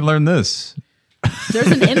 When did we learn this? There's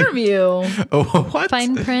an interview. Oh, what?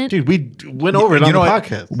 Fine print. Dude, we went over it on the what?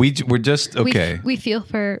 podcast. We're just We- okay. We feel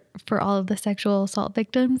for all of the sexual assault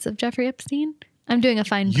victims of Jeffrey Epstein. I'm doing a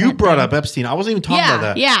fine You print brought thing. up Epstein. I wasn't even talking Yeah, about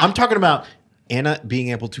that. yeah. I'm talking about Anna being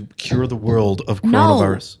able to cure the world of No.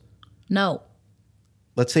 coronavirus. No.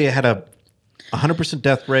 Let's say it had a 100%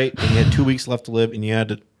 death rate and you had 2 weeks left to live and you had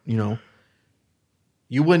to,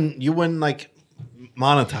 you wouldn't like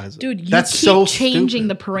monetize it. Dude, you That's keep so changing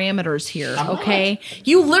stupid. the parameters here, okay?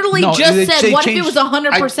 You literally No, just they said, what if it changed- was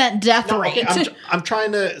 100% death No, rate? okay, I'm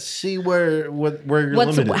trying to see where your What's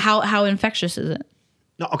limit is. how infectious is it?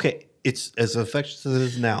 No, okay, it's as infectious as it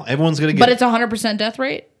is now. Everyone's gonna get. But it's 100% death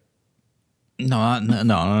rate? No.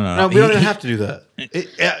 no, we don't even have to do that.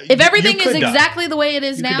 If everything is exactly the way it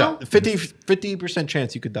is you could now, die. 50%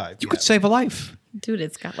 chance you could die. You could save a life. dude,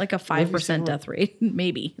 it's got like a 5% death rate.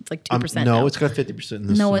 Maybe. It's like 2% no, now. it's got 50% in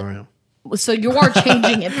this No, scenario. So you are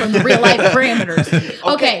changing it from the real life parameters.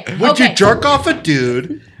 Okay. Would okay. you jerk off a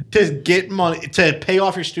dude to get money to pay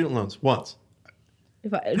off your student loans once?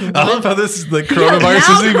 If I I love how this is the Yeah, coronavirus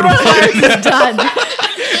now isn't even coronavirus is done.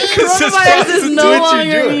 Coronavirus is no prostitutes you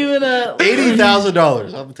longer do it. even a.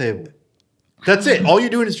 $80,000 off the table. That's it. All you're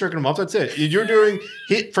doing is jerking him off. That's it. You're doing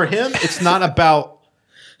for him. It's not about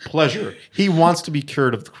pleasure. He wants to be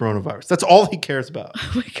cured of the coronavirus. That's all he cares about.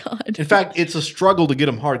 Oh my god. In fact, it's a struggle to get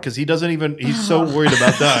him hard because he doesn't even. He's so worried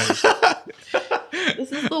about dying.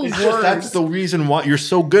 This is the It's just, that's worst. the reason why you're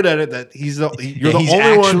so good at it. That you're Yeah, the he's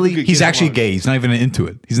only one. actually Who could he's get him actually hard. gay. He's not even into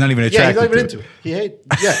it. He's not even Yeah, attracted he's not even to into it. He hate.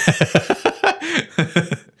 Yeah.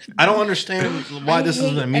 I don't understand why this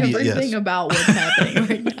is an immediate everything yes. about what's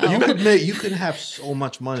happening right now. You could have so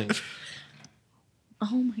much money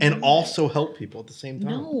Oh my and god. also help people at the same time.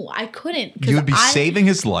 No, I couldn't. 'cause You would be I- saving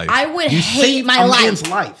his life. I would You hate save my a life. man's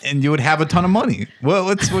life. and you would have a ton of money. Well,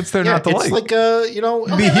 what's there Yeah, not to it's like? like a Be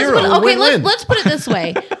Let's hero. put- okay, Win-win. let's put it this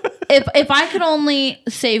way. If I could only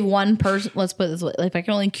save one person, let's put it this way. If I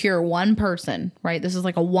can only cure one person, right? This is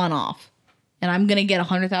like a one-off, and I'm gonna get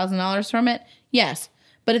 $100,000 from it. Yes,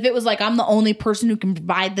 but if it was like I'm the only person who can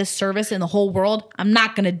provide this service in the whole world, I'm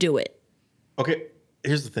not gonna do it. Okay,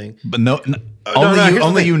 here's the thing. but no, No, only no, you, here's the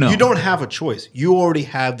only thing. you know. You don't have a choice. You already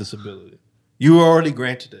have this ability. You were already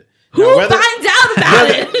granted it. Who Now, whether- finds out about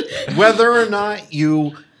it? whether or not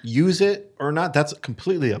you use it or not, that's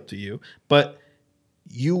completely up to you. But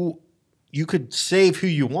you could save who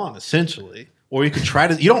you want, essentially. Or you could try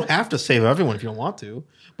to. You don't have to save everyone if you don't want to.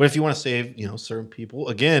 But if you want to save, certain people,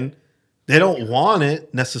 again, they don't want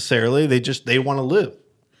it necessarily. They want to live.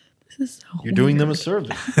 This is so You're doing them a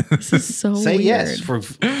service. This is so Say weird. yes.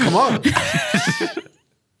 Come on.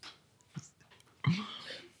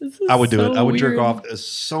 This is I would do so it. I would jerk weird. off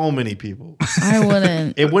so many people. I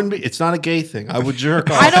wouldn't. It wouldn't be. It's not a gay thing. I would jerk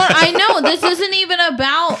off. I know this isn't even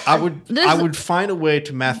about. I would. This, I would find a way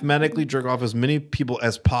to mathematically jerk off as many people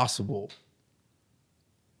as possible.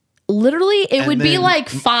 literally. It And would be then- like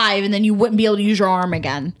 5, and then you wouldn't be able to use your arm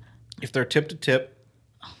again. If they're tip to tip,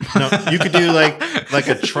 no, you could do like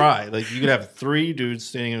a try. Like you could have 3 dudes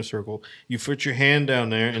standing in a circle. You put your hand down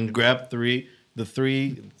there and grab three of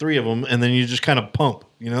them, and then you just kind of pump.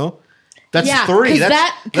 That's Yeah, 3. 'cause That's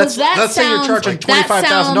that let's say you're sounds- charging that $25,000.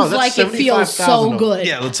 sounds That's like it feels so $75,000. good.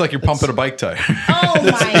 yeah, it's like you're pumping a bike tire. Oh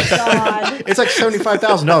my god. It's like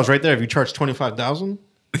 $75,000 right there. If you charge $25,000,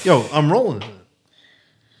 yo, I'm rolling in it.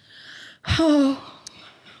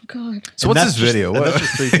 God. So And what's that's this video? Just,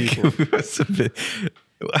 that's just 3 people. What's the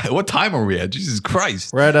vi- what time are we at? Jesus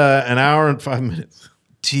Christ! We're at an hour and 5 minutes.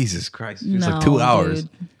 Jesus Christ! It's like No, 2 hours.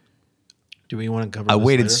 dude. Do we want to cover? I this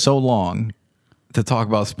waited later? so long to talk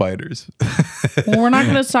about spiders. Well, we're not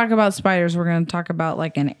going to talk about spiders. We're going to talk about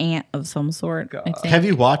like an ant of some sort. I think. Have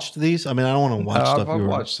you watched these? I mean, I don't want to watch stuff. I've you were-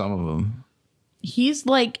 watched some of them. He's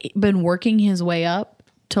like been working his way up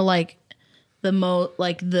to like the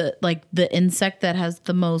the insect that has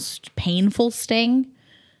the most painful sting,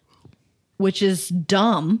 which is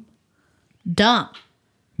dumb.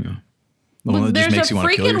 The one that just There's makes a you want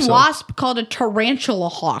to kill freaking yourself. wasp called a tarantula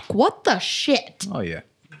hawk. What the shit? Oh yeah,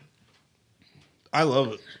 I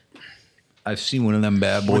love it. I've seen one of them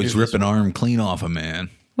bad boys rip an arm clean off a man.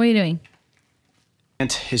 What are you doing?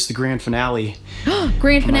 Is the grand finale. Grand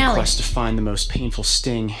My finale. quest to find the most painful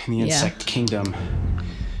sting in the Yeah. insect kingdom.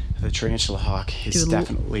 The tarantula hawk is Dude,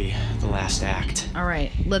 definitely the last act. All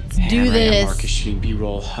right, let's And do right now Mark is this. shooting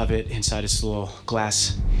B-roll of it inside its little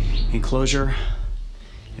glass enclosure.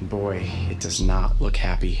 And boy, it does not look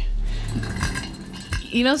happy.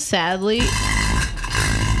 You know, sadly,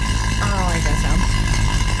 I don't like that sound.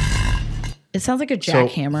 It sounds like a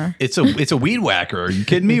jackhammer. It's a weed whacker. Are you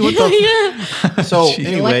kidding me? What the? So Jeez.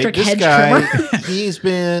 anyway, Electric this hedge guy,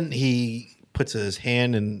 trimmer. he puts his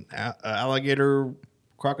hand in alligator,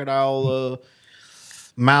 crocodile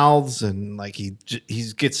mouths, and like he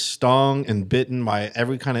gets stung and bitten by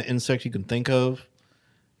every kind of insect you can think of,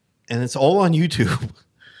 and it's all on YouTube.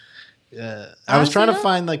 I was trying to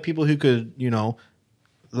find like people who could, they're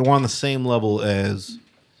on the same level as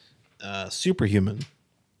Superhuman.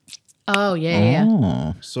 Oh yeah.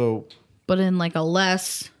 Oh. So But in like a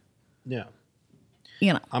less, yeah.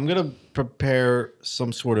 you know. I'm gonna prepare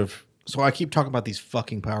some sort of. So I keep talking about these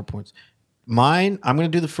fucking PowerPoints. Mine, I'm gonna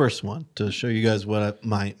do the first one to show you guys what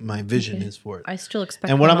my vision is for it. I still expect.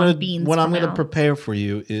 And what them I'm on gonna beans what for I'm gonna now. prepare for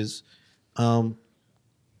you is,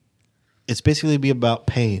 it's basically be about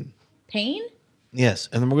pain. Pain. Yes,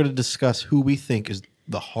 and then we're gonna discuss who we think is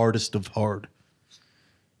the hardest of hard.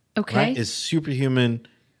 Okay. Right? Is Superhuman,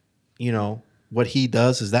 what he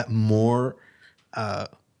does, is that more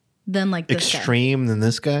Then like this guy. extreme than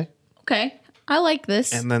this guy? Okay. I like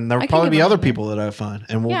this. And then there'll I can probably get be other behind that. people that I find,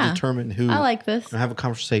 and we'll Yeah. determine who. I like this. And have a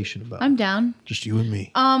conversation about. I'm it. down. Just you and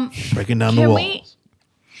me. Breaking down the Can walls.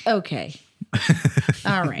 we? Okay.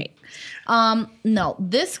 All right. No,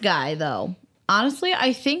 this guy though. Honestly,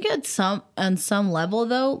 I think on some level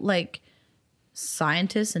though, like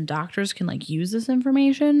scientists and doctors can like use this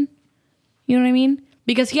information. You know what I mean?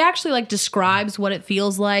 Because he actually like describes what it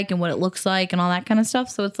feels like and what it looks like and all that kind of stuff.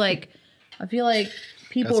 So it's like I feel like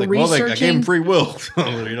people That's like, well, researching. I gave him free will,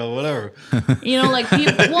 whatever. You know, like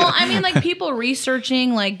people, well, I mean, like people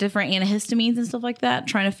researching like different antihistamines and stuff like that,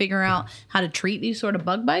 trying to figure out how to treat these sort of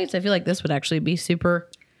bug bites. I feel like this would actually be super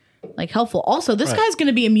like helpful. Also, this guy's going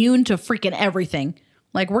to be immune to freaking everything.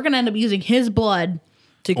 Like we're going to end up using his blood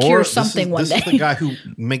to cure something one this day. is the guy who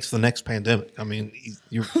makes the next pandemic. I mean,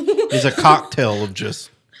 he's a cocktail of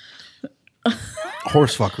just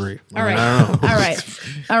horse fuckery. All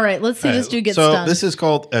right. All right. Let's see this dude get so stung. this is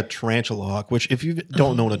called a tarantula hawk, which if you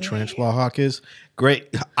don't know what a tarantula hawk is,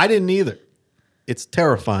 great. I didn't either. It's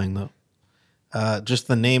terrifying though. Just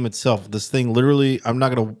the name itself. This thing literally, I'm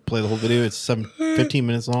not going to play the whole video. It's 15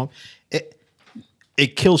 minutes long.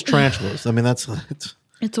 It kills tarantulas. I mean,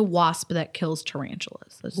 It's a wasp that kills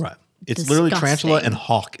tarantulas. That's right. It's literally tarantula disgusting. and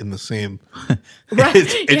hawk in the same. Right.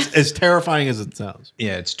 It's as terrifying as it sounds.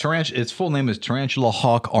 Yeah, its full name is Tarantula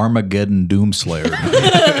Hawk Armageddon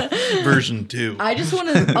Doomslayer. Version 2. I just want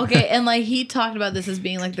to okay, and like he talked about this as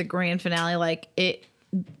being like the grand finale. Like it.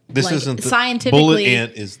 This like, isn't the scientifically- bullet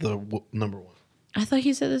ant is the number one. I thought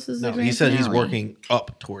he said this was the No, grand he said he's finale. working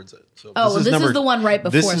up towards it. So Oh, this is the one right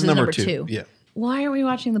before. This so is this number two. Yeah, Why are we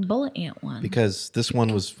watching the bullet ant one? because this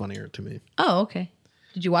one was funnier to me. Oh, okay.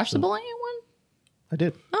 Did you watch the bullet ant one? I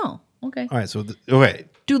did. Oh, okay. All right, so okay,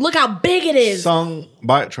 Dude, look how big it is. sung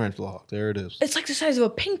by a tarantula hawk. There it is. It's like the size of a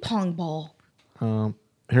ping pong ball.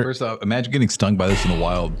 First off, imagine getting stung by this in the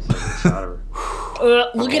wild.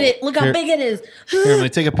 Look at it. Look how Here. big it is. Here, let me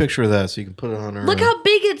take a picture of that so you can put it on her. Look how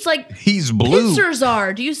big it's like He's blue. pincers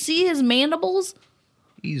are. Do you see his mandibles?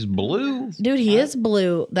 He's blue. Dude, he is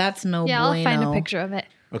blue. That's no Yeah, I'll find a bueno. picture of it.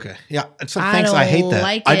 Okay, yeah. So I thanks. I hate don't that.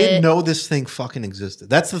 like I it. didn't know this thing fucking existed.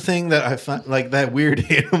 That's the thing that I find, like that weird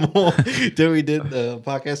animal that we did the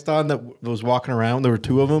podcast on that was walking around. There were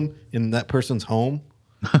two of them in that person's home.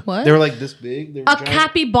 What? They were like this big. They were A giant.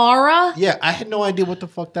 capybara? Yeah, I had no idea what the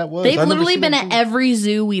fuck that was. They've I've never literally seen been them at do- every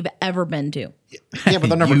zoo we've ever been to. Yeah, but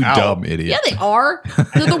they're never You out. dumb idiot. Yeah, they are.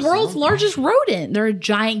 They're the world's largest rodent. They're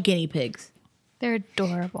giant guinea pigs. They're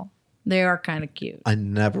adorable. They are kind of cute. I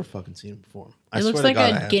never fucking seen him before. It looks like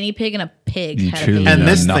a guinea pig and a pig. You had a truly baby. And know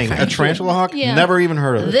this nothing. thing, a tarantula hawk, Yeah. never even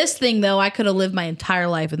heard of it. This thing, though, I could have lived my entire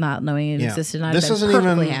life without knowing it existed. And I've This been isn't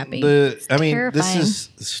perfectly even happy. terrifying. this is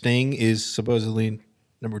Sting is supposedly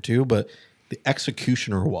number 2, but the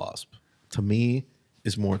executioner wasp to me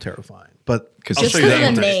is more terrifying. But Because I'll Just show for you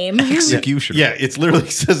the the name. execution. Yeah, it's literally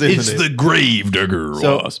says in It's the the name. Gravedigger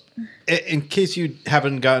So, wasp. in case you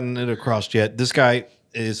haven't gotten it across yet, this guy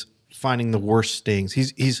is finding the worst stings.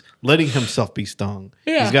 He's letting himself be stung.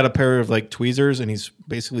 Yeah. He's got a pair of like tweezers and he's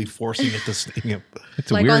basically forcing it to sting him. It's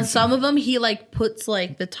a Like weird. on some of them, he like puts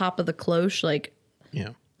like the top of the cloche like Yeah.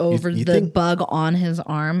 over You the think bug on his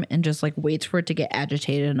arm and just like waits for it to get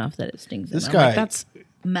agitated enough that it stings him. This I'm like, guy- that's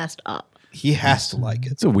messed up. he has to like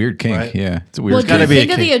it. It's a weird kink. Right? Yeah. It's a weird Well, kink. gotta dude, be a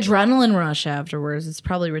think of the kink. adrenaline rush afterwards. It's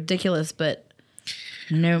probably ridiculous, but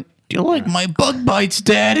nope. Do you like my bug bites,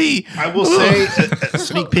 Daddy? I will say, a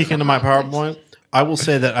sneak peek into my PowerPoint, I will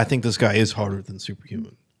say that I think this guy is harder than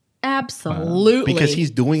Superhuman. Absolutely. Because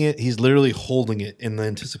he's doing it, he's literally holding it in the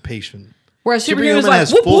anticipation. Whereas Superhuman's Superhuman like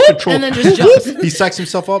has whoop, full whoop, control. and then just jumps. He psychs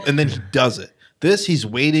himself up and then he does it. This, he's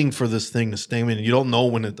waiting for this thing to sting him and you don't know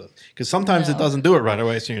when it does. Because sometimes it doesn't do it right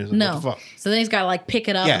away. So you're like, No. what the fuck? So then he's got to like pick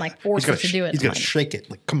it up and like force he's gotta it to do it. He's I'm got to like- shake it.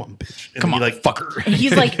 Like, come on, bitch. And Come then on, he, like, fucker.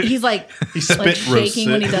 He's like He spit like roasts shaking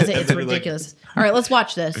when he it. does it. It's And then he, like, ridiculous. All right, let's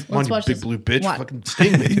watch this. Come on, Let's you watch big this. blue bitch. What? Fucking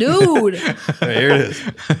sting me. Dude. Right, here it is.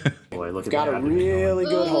 Got a really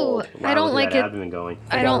good hold. I don't like it.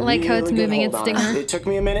 I don't like how it's moving its stinger. It took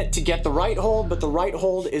me a minute to get the right hold, but the right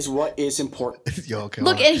hold is what is important. Yo, okay,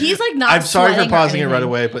 Look, hold on. and he's like not. I'm sorry for sweating or pausing it right anything.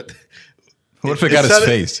 away, but What if it got his said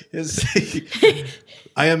face?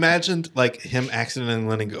 I imagined like him accidentally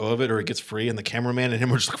letting go of it, or it gets free, and the cameraman and him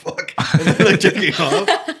were just like, "Fuck," and then like taking off.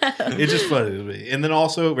 It's just funny to me. And then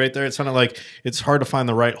also right there, it sounded like it's hard to find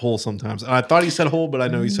the right hole sometimes. And I thought he said hold, but I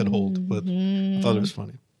know he said hold. But I thought it was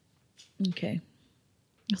funny. Okay.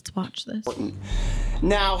 Let's watch this.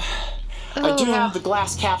 Now, I do have the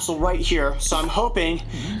glass capsule right here, so I'm hoping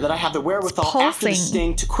that I have the wherewithal after the pulsing.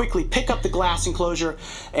 sting to quickly pick up the glass enclosure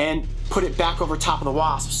and put it back over top of the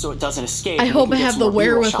wasp so it doesn't escape. I and we hope can I get have some the more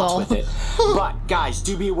B-roll shots wherewithal. with it. But guys,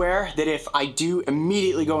 do be aware that if I do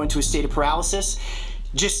immediately go into a state of paralysis,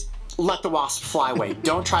 just let the wasp fly away.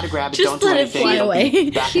 Don't try to grab it. Just don't do let it anything. fly It'll be away.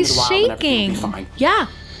 back He's into the wild and everything will be shaking. fine. Yeah.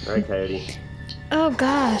 All right, Coyote. Oh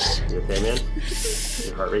gosh. You okay, man?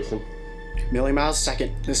 Your heart racing? Million miles a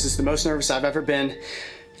second. This is the most nervous I've ever been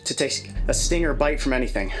to take a sting or bite from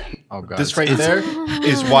anything. Oh god. This right there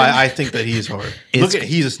is why I think that he is hard. Look at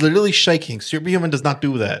he's literally shaking. Superhuman does not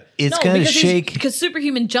do that. It's No, gonna because shake. Because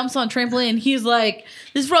Superhuman jumps on trampoline. He's like,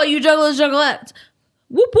 "This is for all you jugglers, juggalettes."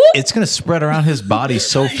 Whoop whoop. It's gonna spread around his body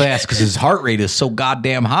so fast because his heart rate is so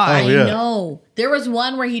goddamn high. I yeah. know. There was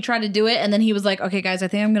one where he tried to do it, and then he was like, "Okay, guys, I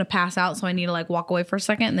think I'm gonna pass out, so I need to like walk away for a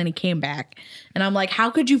second." And then he came back, and I'm like, "How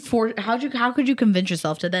could you how could you convince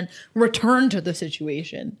yourself to then return to the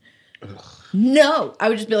situation?" No, I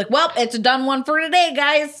would just be like, "Well, it's a done one for today,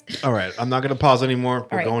 guys." All right, I'm not going to pause anymore. We're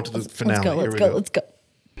All right, going to the let's finale. go. Here Let's we go. Let's go.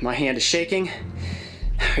 My hand is shaking.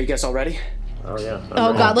 Are you guys all ready? Oh yeah.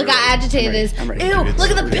 Oh God, look how agitated it is. I'm ready. Ew,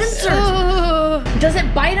 look at the pincers. Does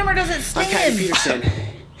it bite him or does it sting I'm Patty him? Peterson,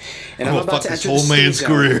 and I'm Oh, about fuck to this enter whole the sting man's zone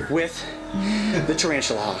career. with the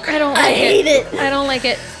tarantula hawk. I don't like I hate it. I don't like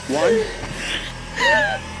it. 1,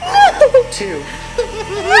 2,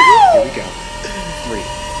 here we go. 3.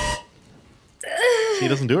 He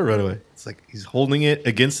doesn't do it right away. It's like he's holding it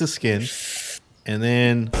against his skin, and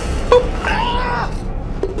then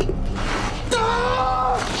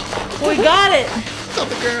We got it.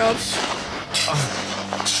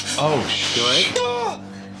 Oh shit.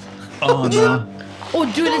 Oh no. Oh,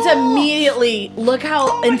 dude, it's immediately. Look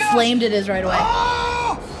how inflamed it is right away.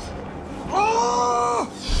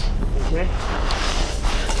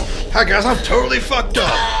 hi guys, I'm totally fucked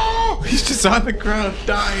up. He's just on the ground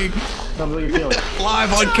dying. Tell me what you're feeling.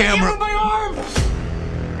 Live on camera.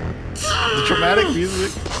 The dramatic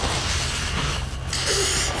music.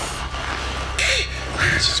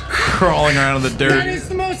 Just crawling around in the dirt. That is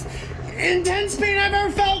the most intense pain I've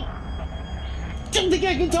ever felt. Don't think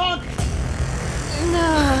I can talk.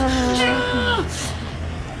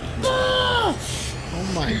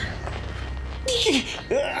 Oh my!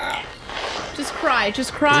 Just cry.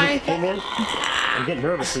 Just cry. Hey man, I'm getting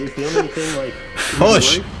nervous. Are you feeling anything like?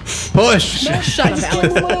 Push. Push. Shut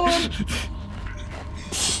up, Alex.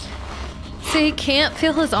 So he can't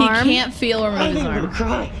feel his He arm. can't feel or move his I'm gonna arm.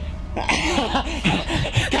 cry.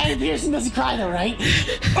 Guy Pearson doesn't cry though, right?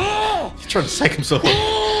 He's trying to psych himself up.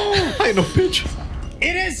 I ain't no bitch.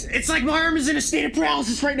 It is. It's like my arm is in a state of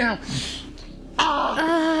paralysis right now.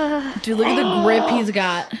 Dude, look at the grip he's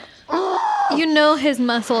got. You know his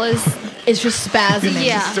muscle is. It's just spasming.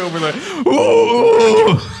 Yeah. Just over there.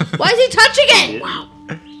 Ooh. Why is he touching it? Wow.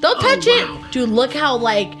 Don't touch it. Dude, look how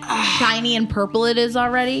like shiny and purple it is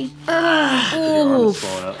already. Ooh.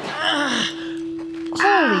 Blowing up.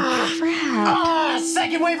 Holy crap.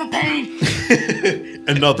 Second wave of pain.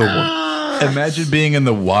 Another one. Imagine being in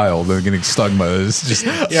the wild and getting stung by this. Just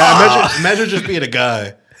Yeah, imagine just being a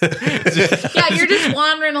guy. Yeah, you're just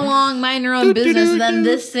wandering along, minding your own business, and then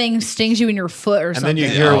this thing stings you in your foot or And something. then you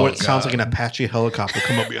hear Oh, what sounds God. like an Apache helicopter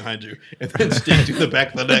come up behind you and then stick you in the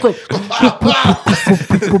back of the neck.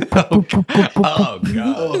 oh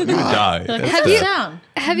god, you die. Have you sound?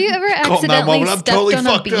 Have you ever Call 911, accidentally I'm stepped totally on a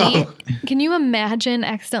fucked bee? up. Can you imagine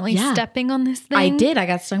accidentally Yeah. stepping on this thing? I did. I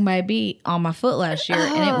got stung by a bee on my foot last year,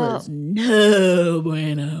 and it was no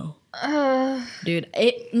bueno. Dude,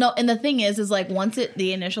 and the thing is like once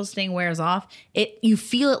the initial sting wears off, you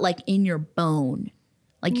feel it like in your bone,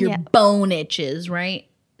 like your Yeah. bone itches, right?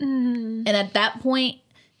 And at that point,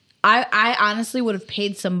 I honestly would have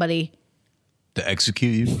paid somebody To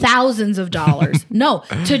execute you. thousands of dollars. No,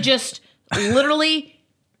 to just literally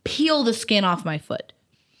peel the skin off my foot,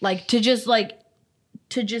 like to just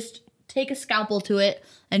take a scalpel to it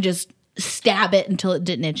and just stab it until it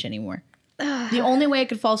didn't itch anymore. The only way I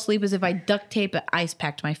could fall asleep is if I duct tape an ice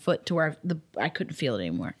pack to my foot to where I couldn't feel it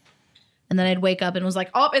anymore. And then I'd wake up and was like,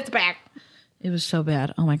 oh, it's back. It was so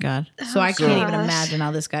bad. Oh my God. So I can't even imagine how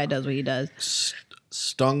this guy does what he does.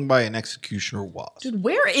 Stung by an executioner wasp. Dude,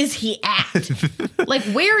 where is he at? Like,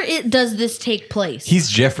 does this take place? He's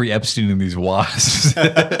Jeffrey Epstein in these wasps.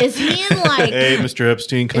 Is he in like... Hey, Mr.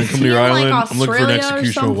 Epstein, can I is come he to your in, like, island? I'm looking for an Australia or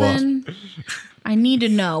executioner wasp. something? I need to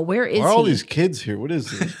know. Where is Why are all he? these kids here? What is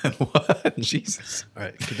this? What? Jesus. All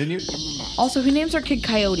right, continue. Also, who names our kid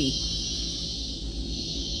Coyote?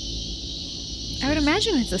 I would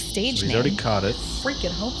imagine it's a stage He's name. already caught it. Freaking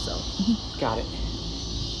hope so. Got it.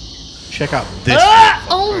 Check out this.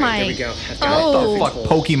 Oh my. There we go. I've got Oh. it. Fuck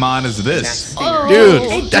Pokemon is this? That's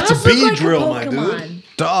Dude, that's a does look bee like drill, a my Pokemon. dude.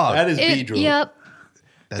 Dog. That is bee It, drill. yep.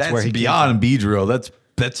 That's where he came beyond Beedrill.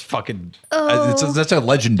 That's fucking. Oh. That's a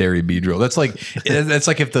legendary Beedrill. That's like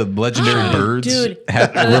if the legendary birds Dude.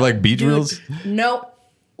 were like Beedrills. Nope.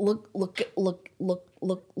 Look.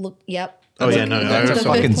 Yep. Oh, yeah, no, That's that's the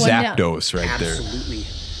Fucking fifth one down. Zapdos right there. absolutely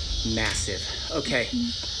massive. Okay,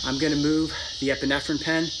 I'm gonna move the epinephrine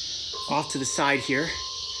pen off to the side here.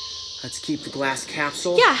 Let's keep the glass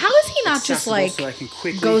capsule. Yeah, how is he not just accessible like so I can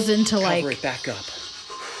quickly goes into cover like it back up.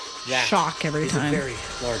 That shock every is time? a very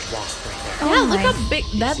large wasp right there. Yeah, look how big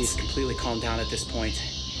See, it's that's. completely calmed down at this point.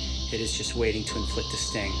 It is just waiting to inflict a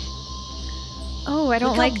sting. Oh, I don't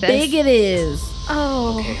Look like how this. big it is.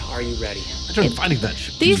 Oh. Okay, are you ready? I'm finding that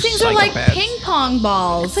shit. These things are like psychopaths. ping pong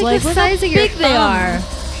balls. It's like the look size how of your big they thumb. are.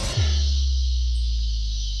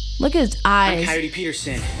 Look at his I'm eyes. Coyote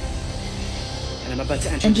Peterson, and I'm about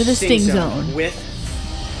to enter Into the sting zone. with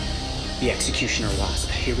the Executioner Wasp.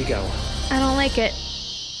 Here we go. I don't like it.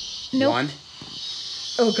 Nope. 1,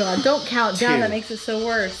 Oh God! Don't count down. Two. That makes it so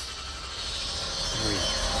worse. 3.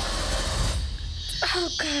 Oh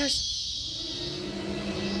gosh.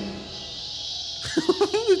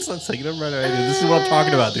 It's not taking them right away, dude. This is what I'm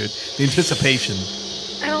talking about, dude. The anticipation.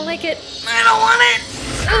 I don't like it. I don't want it!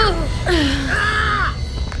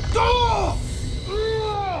 Oh.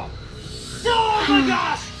 Oh my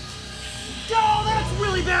gosh! Oh, that's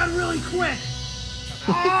really bad, really quick.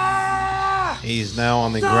 He's now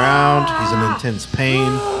on the ground. He's in intense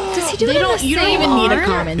pain. Does he do They it in don't. the You don't same even need a arm?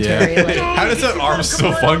 commentary. Like, How does that arm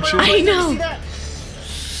still function? I know.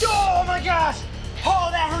 Oh my gosh! Oh,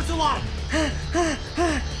 that hurts a lot.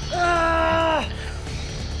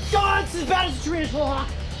 God, it's as bad as a tarantula hawk.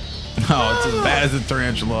 Oh, it's as bad as a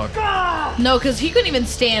tarantula. No, because he couldn't even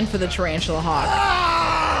stand for the tarantula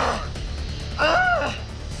hawk. Oh,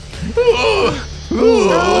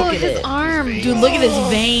 Look at his it. arm. Dude, look at his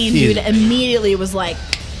vein, He dude. is- Immediately was like,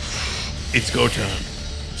 It's go time.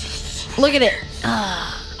 look at it.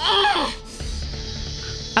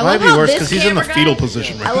 I Might love be how worse this because he's in the camera fetal guy-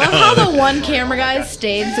 position right I love now. how the one camera guy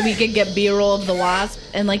stayed so we could get B-roll of the wasp,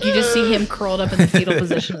 and like you just see him curled up in the fetal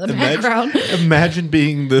position in the background. Imagine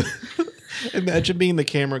being the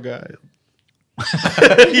camera guy.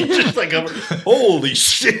 You're just like, holy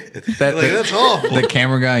shit! That's awful. The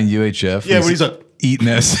camera guy in UHF. Yeah, when he's like, eating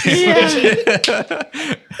us.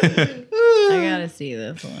 I gotta see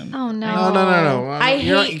this one. Oh no. no. I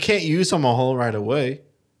You hate- can't use them a whole right away.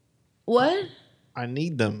 What? I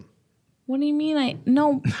need them. What do you mean?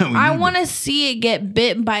 I want to see it get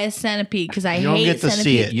bitten by a centipede because I You don't hate get to centipedes.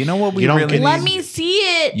 see it. You know what we You don't really get- Let need? me see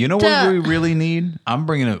it. You know what we really need? I'm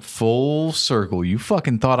bringing it full circle. You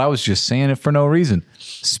fucking thought I was just saying it for no reason.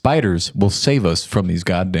 Spiders will save us from these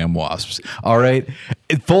goddamn wasps. All right?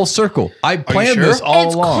 Full circle. I planned sure? this all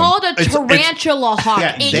It's along. called a It's- tarantula hawk.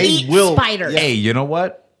 Yeah, it they eats will- spiders. Hey, you know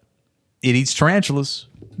what? It eats tarantulas.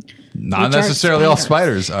 Not Which are necessarily all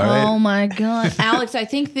spiders, all right? Oh my god, Alex! I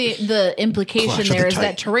think the implication Clash of there the is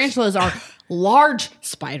that tarantulas are large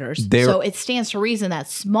spiders, They're- so it stands to reason that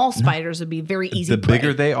small spiders would be very easy. The prey.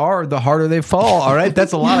 bigger they are, the harder they fall, all right?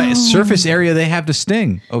 That's a lot of surface area they have to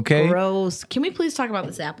sting, okay? Gross. Can we please talk about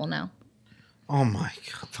this apple now? Oh my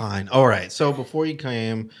god! Fine. All right. So before you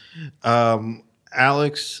came,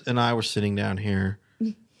 Alex and I were sitting down here,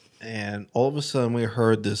 and all of a sudden we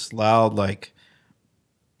heard this loud like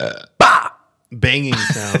banging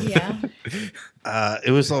sound. Yeah,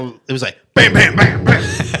 It was like bam, bam, bam, bam,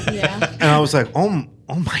 yeah. and I was like, oh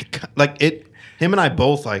my god! Like it. Him and I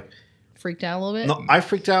both like. Freaked out a little bit. No, I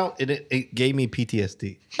freaked out. It gave me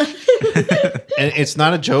PTSD, and it's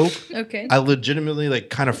not a joke. Okay. I legitimately like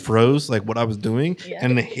kind of froze like what I was doing,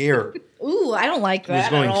 and the hair Ooh, I don't like was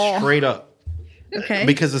that going at all. straight up. Okay.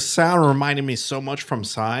 Because the sound reminded me so much from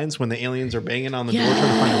Signs when the aliens are banging on the door trying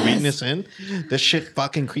to find a weakness in. This shit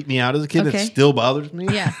fucking creeped me out as a kid. Okay. It still bothers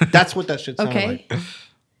me. Yeah. That's what that shit sounded Okay. like.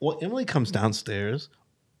 Well, Emily comes downstairs,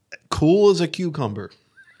 cool as a cucumber.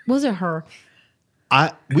 Was it her?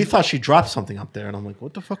 We thought she dropped something up there, and I'm like,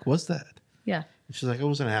 what the fuck was that? Yeah. And she's like, it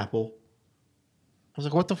was an apple. I was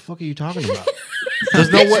like, what the fuck are you talking about? There's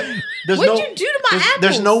no way. What'd you do to my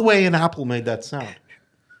There's apples? no way an apple made that sound.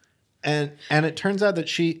 And it turns out that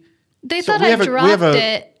They So thought we I have a- we dropped have a-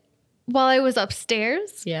 it while I was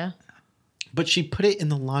upstairs. Yeah. but she put it in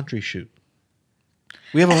the laundry chute.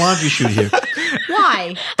 We have a laundry chute here.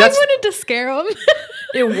 Why? I wanted to scare him.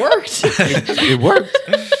 It worked. It worked.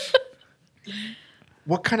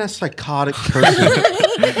 What kind of psychotic person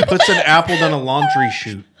puts an apple down a laundry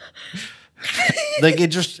chute? Like it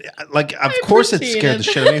just like of course it appreciate scared the it.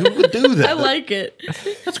 shit out of me. Who would do that? I like it.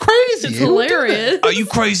 That's crazy. It's Who would do that? hilarious. Are you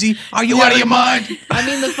crazy? Are you out of your mind? I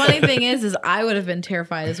mean, the funny thing is I would have been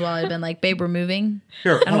terrified as well. I'd been like, "Babe, we're moving."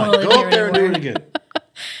 Here, I don't hold wanna on. live Go here up there and do it anymore. again.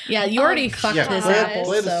 Yeah, you already fucked Yeah, this play it- apple.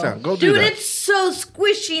 play the so. sound. Go do Dude, that. it's so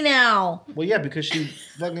squishy now. Well, yeah, because she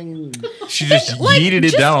fucking She just Like, yeeted it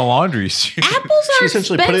just- down a laundry chute. Apples She are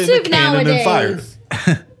essentially put it in expensive the can and then nowadays.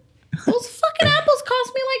 fired. Those fucking apples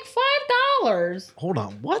cost me like $5. Hold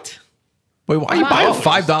on. What? Wait, why are you buying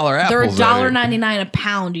 $5 apples? They're out here? $1.99 a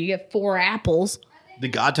pound. You get 4 apples.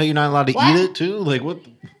 Did God tell you not allowed to What? eat it too? Like what?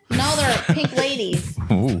 No, they're pink ladies.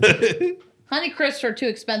 Ooh. Honey Crisps are too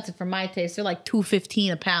expensive for my taste. They're like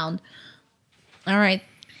 $2.15 a pound. All right.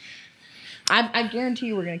 I guarantee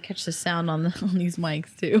you we're gonna catch the sound on these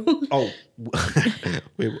mics too. Oh,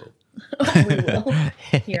 we will. We will.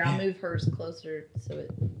 Here, I'll move hers closer so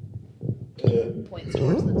it points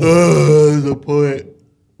towards the The point.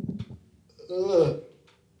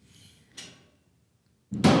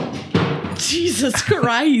 Jesus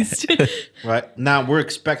Christ. Right now we're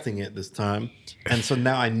expecting it this time, and so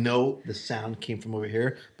now I know the sound came from over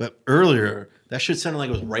here. But earlier, that shit sounded like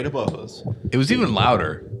it was right above us. It was even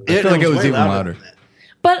louder. I feel like it was way even louder. than that.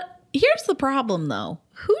 But here's the problem though.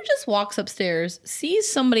 Who just walks upstairs,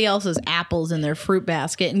 sees somebody else's apples in their fruit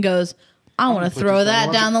basket, and goes, I want to throw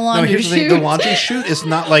that down the laundry here's the thing, chute. the laundry chute is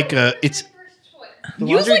not like it's. The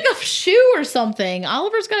Use laundry, like a shoe or something.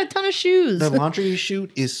 Oliver's got a ton of shoes. the laundry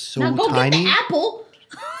chute is so Now go tiny. get the apple.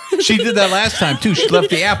 She did that last time too. She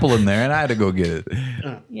left the apple in there, and I had to go get it.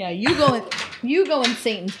 Yeah, you go in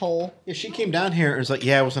Satan's hole. Yeah, she came down here and was like,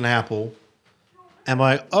 "Yeah, it was an apple." And I'm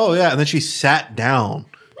like, "Oh yeah," and then she sat down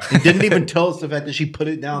and didn't even tell us the fact that she put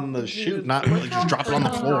it down the chute, not really just drop it on the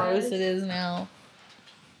How floor. gross it is now.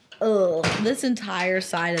 Ugh, this entire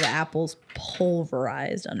side of the apple's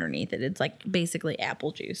pulverized underneath it. It's like basically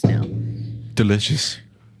apple juice now. Delicious.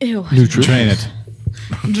 Ew. Drain it.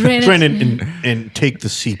 Drain it. Drain it and take the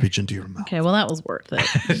seepage into your mouth. Okay, well that was worth it.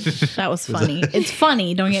 That was funny. It's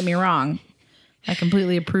funny. Don't get me wrong. I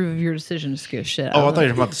completely approve of your decision to scare shit out Oh, I of thought you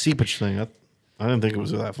were them. about the seepage thing. I didn't think it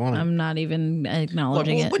was that funny. I'm not even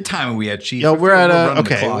acknowledging it. What time are we at, Chief? Yo, we're at running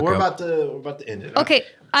the okay. clock We're up. about to end it. Okay,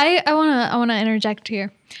 I wanna interject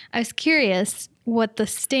here. I was curious what the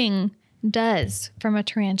sting does from a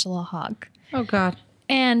tarantula hawk, Oh God.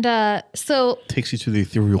 and so Takes you to the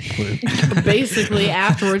ethereal plane. Basically,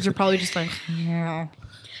 afterwards you're probably just like, yeah.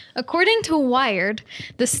 according to Wired,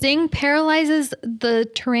 the sting paralyzes the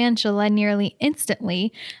tarantula nearly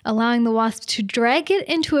instantly, allowing the wasp to drag it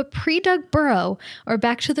into a pre-dug burrow or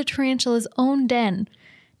back to the tarantula's own den.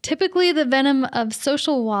 Typically, the venom of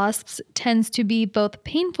social wasps tends to be both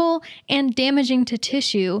painful and damaging to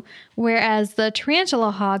tissue, whereas the tarantula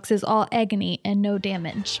hawks is all agony and no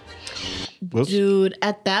damage. Dude,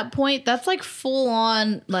 at that point, that's like full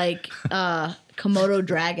on like Komodo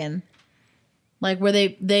dragon. Like where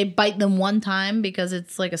they bite them one time because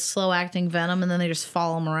it's like a slow acting venom, and then they just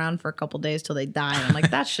follow them around for a couple days till they die. And I'm like,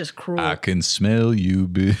 that's just cruel. I can smell you,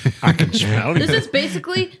 bitch. I can smell This is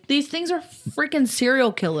basically, these things are freaking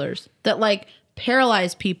serial killers that like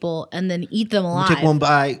paralyze people and then eat them alive. Take one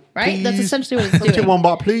bite, right? please. That's essentially what it's Take doing. one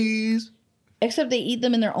bite, please. Except they eat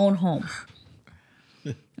them in their own home.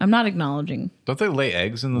 I'm not acknowledging. Don't they lay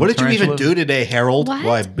eggs in the What did tarantula? you even do today, Harold? What?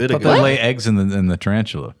 Why, a bit Don't ago. they lay eggs in the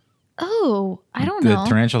tarantula? Oh, I don't The know.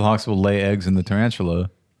 tarantula hawks will lay eggs in the tarantula.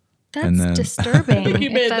 That's and then- disturbing You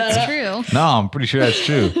if made that's that up. true. No, I'm pretty sure that's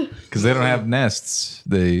true because they don't have nests.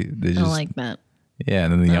 They I just don't like that. yeah,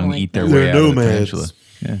 and then the young like eat their that. way They're out of the nomads. tarantula.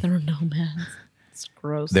 Yeah, There are nomads. It's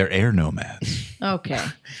gross. they're air nomads. Okay.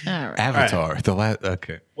 All right. Avatar. The last.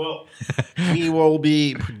 Okay. Well, we will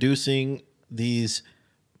be producing these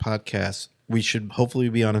podcasts. We should hopefully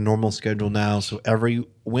be on a normal schedule now. So every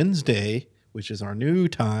Wednesday, which is our new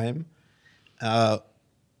time,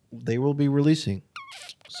 they will be releasing.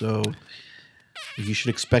 So you should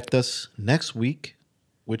expect us next week,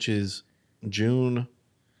 which is June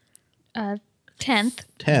 10th.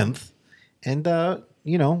 10th. And,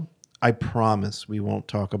 I promise we won't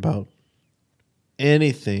talk about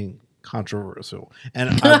anything controversial.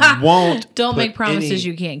 And I won't. Don't put make promises any-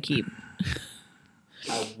 you can't keep.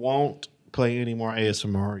 I won't play any more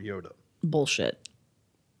ASMR Yoda. Bullshit.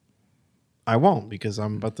 I won't, because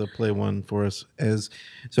I'm about to play one for us.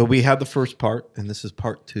 So we had the first part, and this is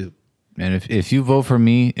part 2. And if you vote for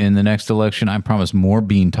me in the next election, I promise more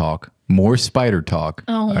bean talk, more spider talk.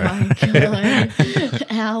 Oh my god,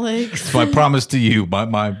 Alex. It's my promise to you.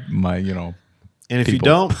 My And if you people.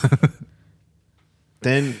 don't,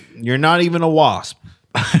 then you're not even a wasp.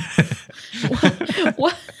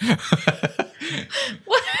 What?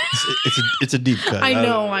 It's a deep cut. I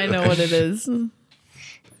know what it is.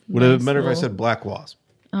 Would it have better if I said black wasp?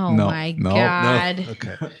 Oh No, my no, no. god.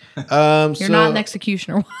 Okay. You're not an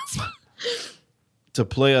executioner wasp. To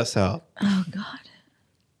play us out. Oh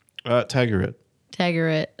god. Tiger it.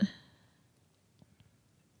 Tagger it.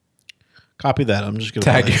 Copy that. I'm just gonna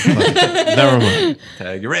Tag play it. Never mind.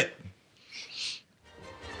 Tag, you're it.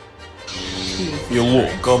 Hello,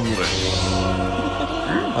 Gumlet.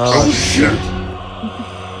 Oh shit.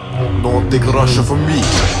 Don't take Russia from me.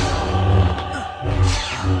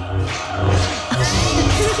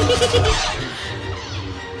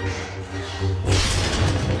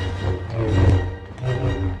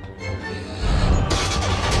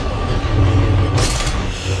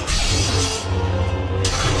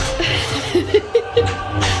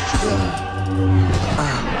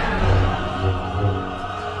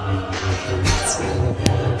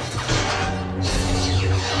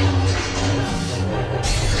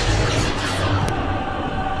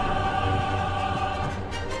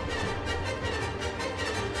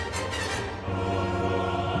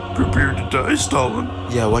 Prepare to die, Stalin.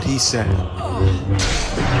 Yeah, what he said.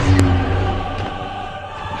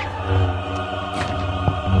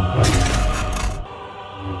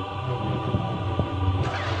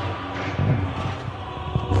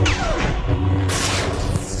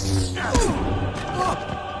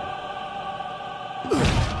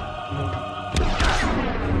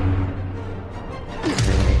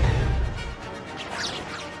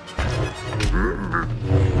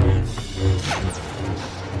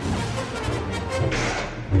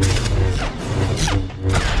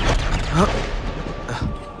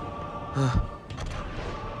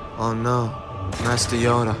 Oh no, Master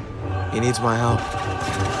Yoda. He needs my help.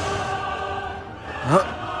 Huh?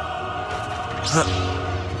 Huh?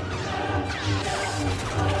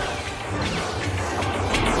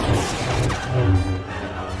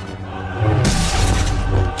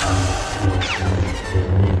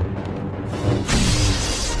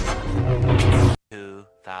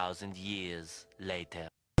 2,000 years later.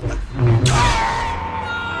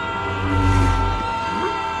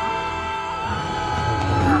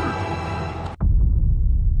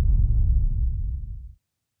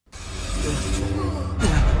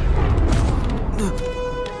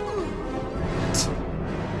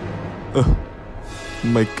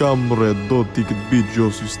 My comrade don't think it beat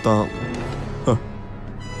Joseph Stalin. Huh.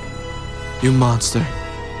 You monster.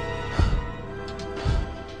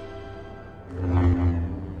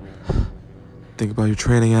 Think about your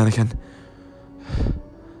training, Anakin.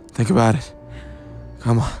 Think about it.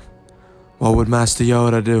 Come on. What would Master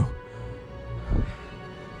Yoda do?